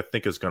 Justin Fields, I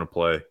think, is going to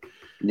play.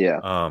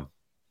 Yeah.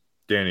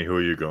 Danny, who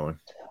are you going?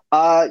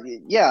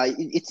 Yeah,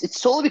 it's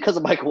solely because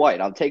of Mike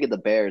White. I'm taking the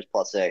Bears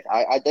 +8.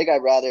 I think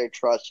I'd rather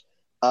trust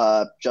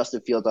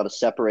Justin Fields on a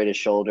separated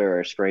shoulder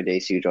or sprained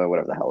AC joint,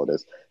 whatever the hell it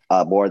is,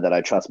 more than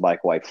I trust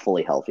Mike White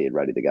fully healthy and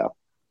ready to go.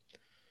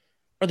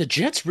 Are the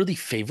Jets really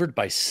favored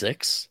by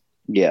 6?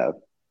 Yeah.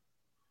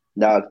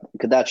 Now,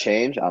 could that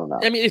change? I don't know.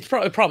 I mean, it's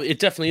probably it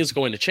definitely is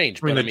going to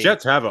change. I mean, But the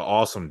Jets have an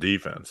awesome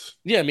defense.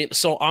 yeah, I mean,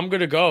 so I'm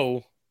gonna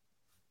go.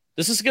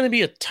 This is gonna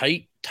be a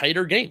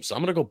tighter game. So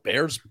I'm gonna go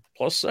Bears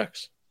plus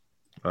 6.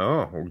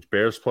 Oh,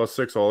 Bears plus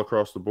 6 all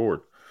across the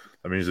board.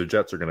 That means the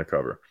Jets are going to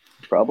cover.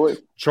 Probably.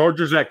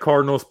 Chargers at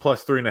Cardinals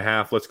plus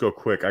 3.5. Let's go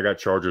quick. I got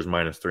Chargers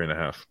minus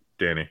 3.5.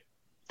 Danny.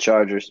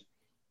 Chargers.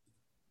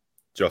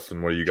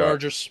 Justin, what do you got?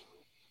 Chargers.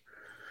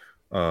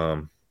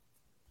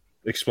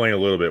 Explain a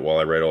little bit while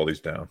I write all these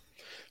down.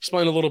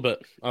 Explain a little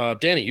bit.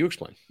 Danny, you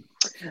explain.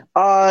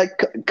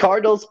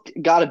 Cardinals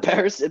got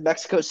embarrassed in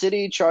Mexico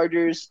City.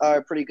 Chargers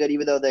are pretty good,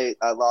 even though they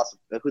lost.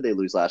 Who they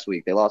lose last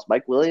week? They lost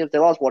Mike Williams. They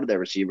lost one of their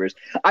receivers.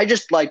 I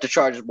just like the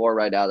Chargers more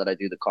right now than I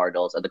do the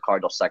Cardinals. And the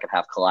Cardinals' second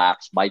half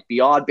collapse might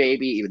be on,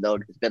 baby, even though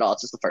it's been on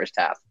since the first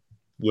half.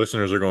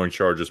 Listeners are going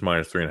Chargers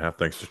minus 3.5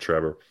 thanks to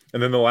Trevor.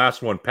 And then the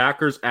last one,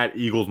 Packers at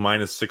Eagles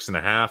minus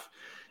 6.5.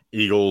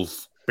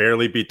 Eagles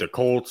barely beat the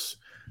Colts.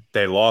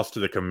 They lost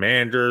to the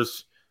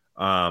Commanders.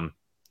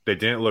 They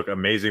didn't look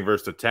amazing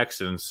versus the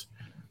Texans.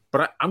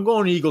 But I'm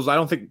going Eagles. I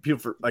don't think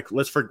people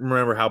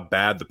remember how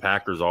bad the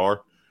Packers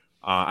are.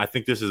 I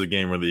think this is a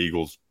game where the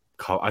Eagles.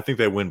 I think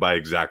they win by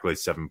exactly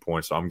 7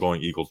 points. So I'm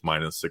going Eagles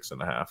minus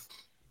 6.5.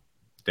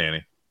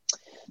 Danny,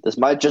 this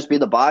might just be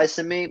the bias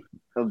in me,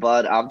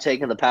 but I'm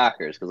taking the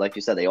Packers because, like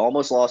you said, they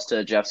almost lost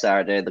to Jeff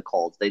Saturday and the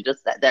Colts. They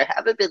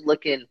haven't been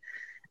looking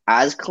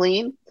as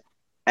clean,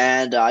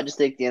 and I just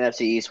think the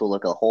NFC East will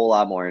look a whole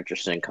lot more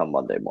interesting come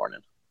Monday morning.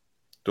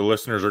 The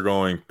listeners are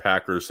going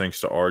Packers thanks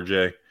to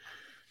RJ.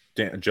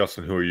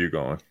 Justin, who are you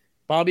going?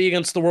 Bobby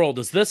against the world.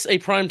 Is this a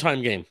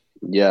primetime game?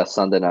 Yeah,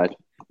 Sunday night.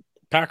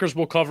 Packers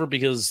will cover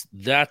because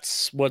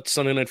that's what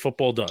Sunday Night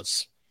Football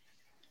does.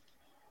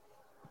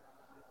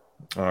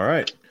 All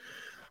right.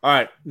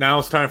 Now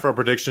it's time for our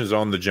predictions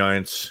on the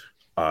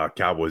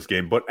Giants-Cowboys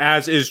game. But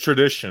as is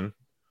tradition,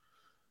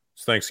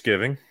 it's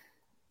Thanksgiving.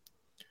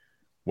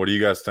 What are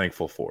you guys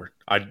thankful for?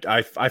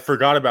 I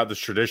forgot about this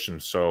tradition,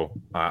 so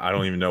I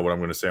don't even know what I'm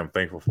going to say I'm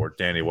thankful for.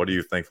 Danny, what are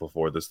you thankful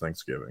for this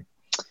Thanksgiving?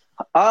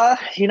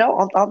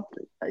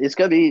 It's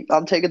gonna be.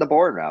 I'm taking the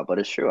boring route, but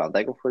it's true. I'm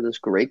thankful for this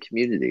great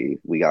community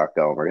we got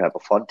going. We're gonna have a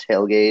fun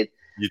tailgate.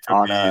 You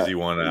took the easy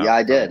one out. Yeah,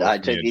 I did. I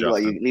took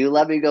you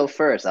let me go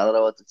first. I don't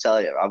know what to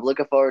tell you. I'm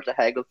looking forward to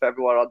hanging with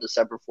everyone on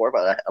December 4th.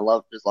 But I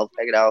love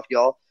hanging out with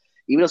y'all.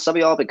 Even though some of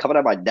y'all have been coming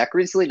at my neck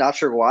recently, not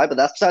sure why, but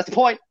that's besides the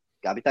point.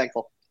 Gotta be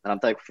thankful, and I'm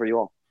thankful for you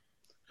all.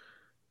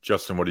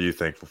 Justin, what are you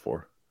thankful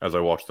for? As I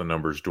watch the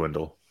numbers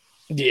dwindle.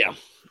 Yeah,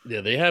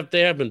 they have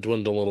been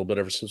dwindling a little bit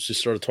ever since we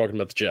started talking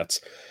about the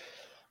Jets.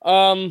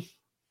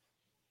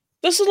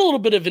 This is a little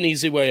bit of an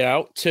easy way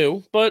out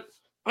too, but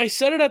I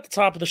said it at the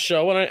top of the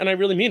show, and I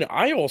really mean it.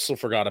 I also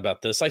forgot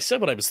about this. I said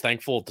what I was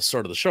thankful at the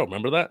start of the show.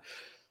 Remember that?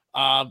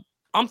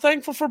 I'm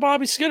thankful for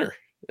Bobby Skinner,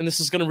 and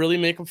this is going to really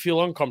make him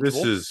feel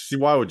uncomfortable.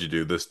 Why would you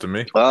do this to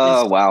me?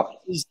 Oh, wow.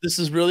 This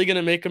is really going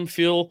to make him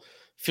feel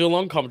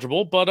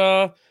uncomfortable,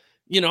 but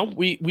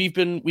we've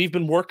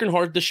been working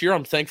hard this year.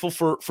 I'm thankful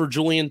for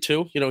Julian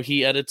too.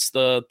 He edits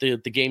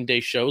the game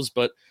day shows,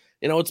 but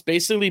it's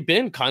basically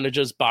been kind of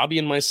just Bobby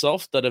and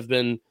myself that have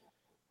been,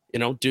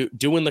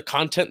 doing the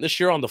content this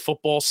year on the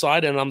football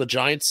side and on the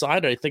Giants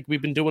side. I think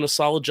we've been doing a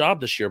solid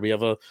job this year. We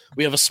have a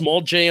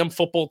small JM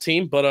football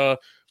team, but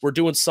we're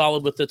doing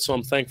solid with it. So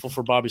I'm thankful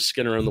for Bobby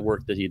Skinner and the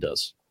work that he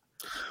does.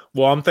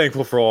 Well, I'm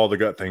thankful for all the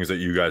good things that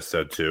you guys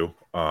said too.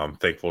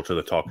 Thankful to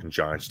the Talking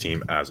Giants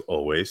team as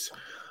always.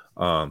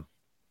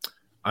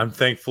 I'm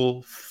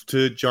thankful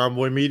to John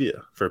Boy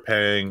Media for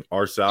paying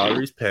our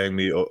salaries, paying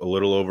me a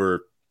little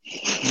over,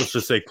 let's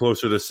just say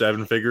closer to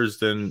 7 figures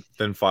than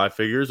 5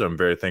 figures. I'm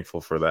very thankful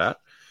for that.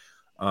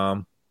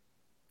 And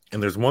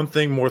there's one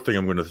more thing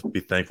I'm going to be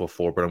thankful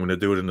for, but I'm going to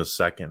do it in a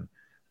second.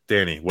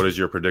 Danny, what is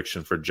your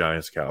prediction for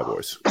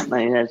Giants-Cowboys?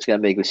 Man, that's going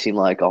to make me seem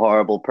like a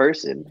horrible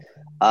person.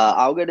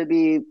 I'm going to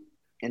be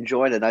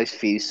enjoying a nice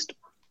feast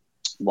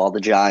while the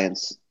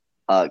Giants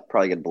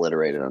probably get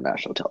obliterated on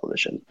national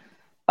television.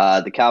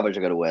 The Cowboys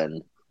are going to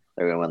win.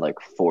 They're going to win like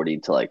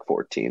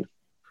 40-14.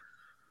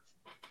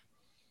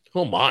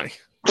 Oh my!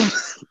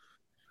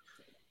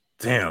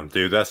 Damn,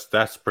 dude,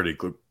 that's pretty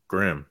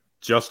grim.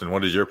 Justin,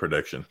 what is your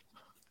prediction?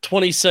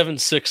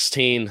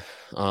 27-16,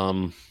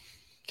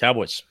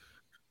 Cowboys.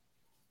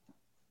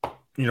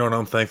 You know what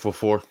I'm thankful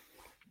for?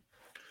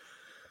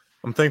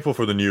 I'm thankful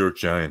for the New York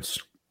Giants,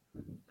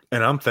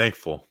 and I'm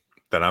thankful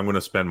that I'm going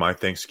to spend my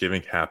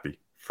Thanksgiving happy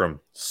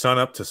from sun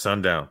up to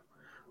sundown.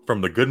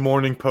 From the good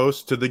morning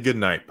post to the good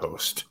night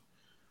post.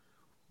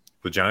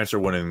 The Giants are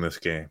winning this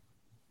game.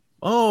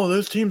 Oh,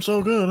 this team's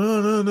so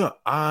good. No.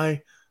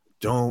 I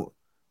don't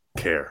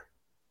care.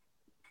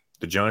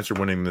 The Giants are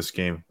winning this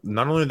game.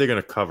 Not only are they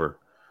going to cover,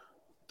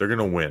 they're going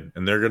to win.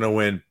 And they're going to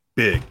win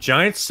big.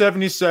 Giants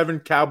 77,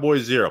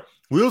 Cowboys 0.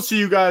 We'll see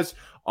you guys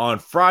on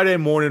Friday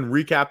morning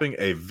recapping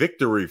a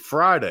Victory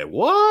Friday.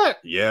 What?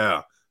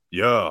 Yeah.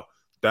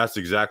 That's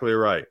exactly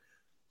right.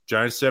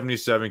 Giants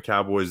 77,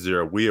 Cowboys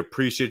 0. We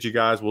appreciate you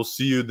guys. We'll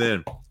see you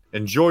then.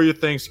 Enjoy your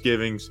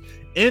Thanksgivings.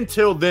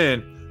 Until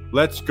then,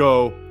 let's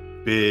go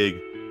Big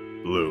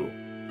Blue.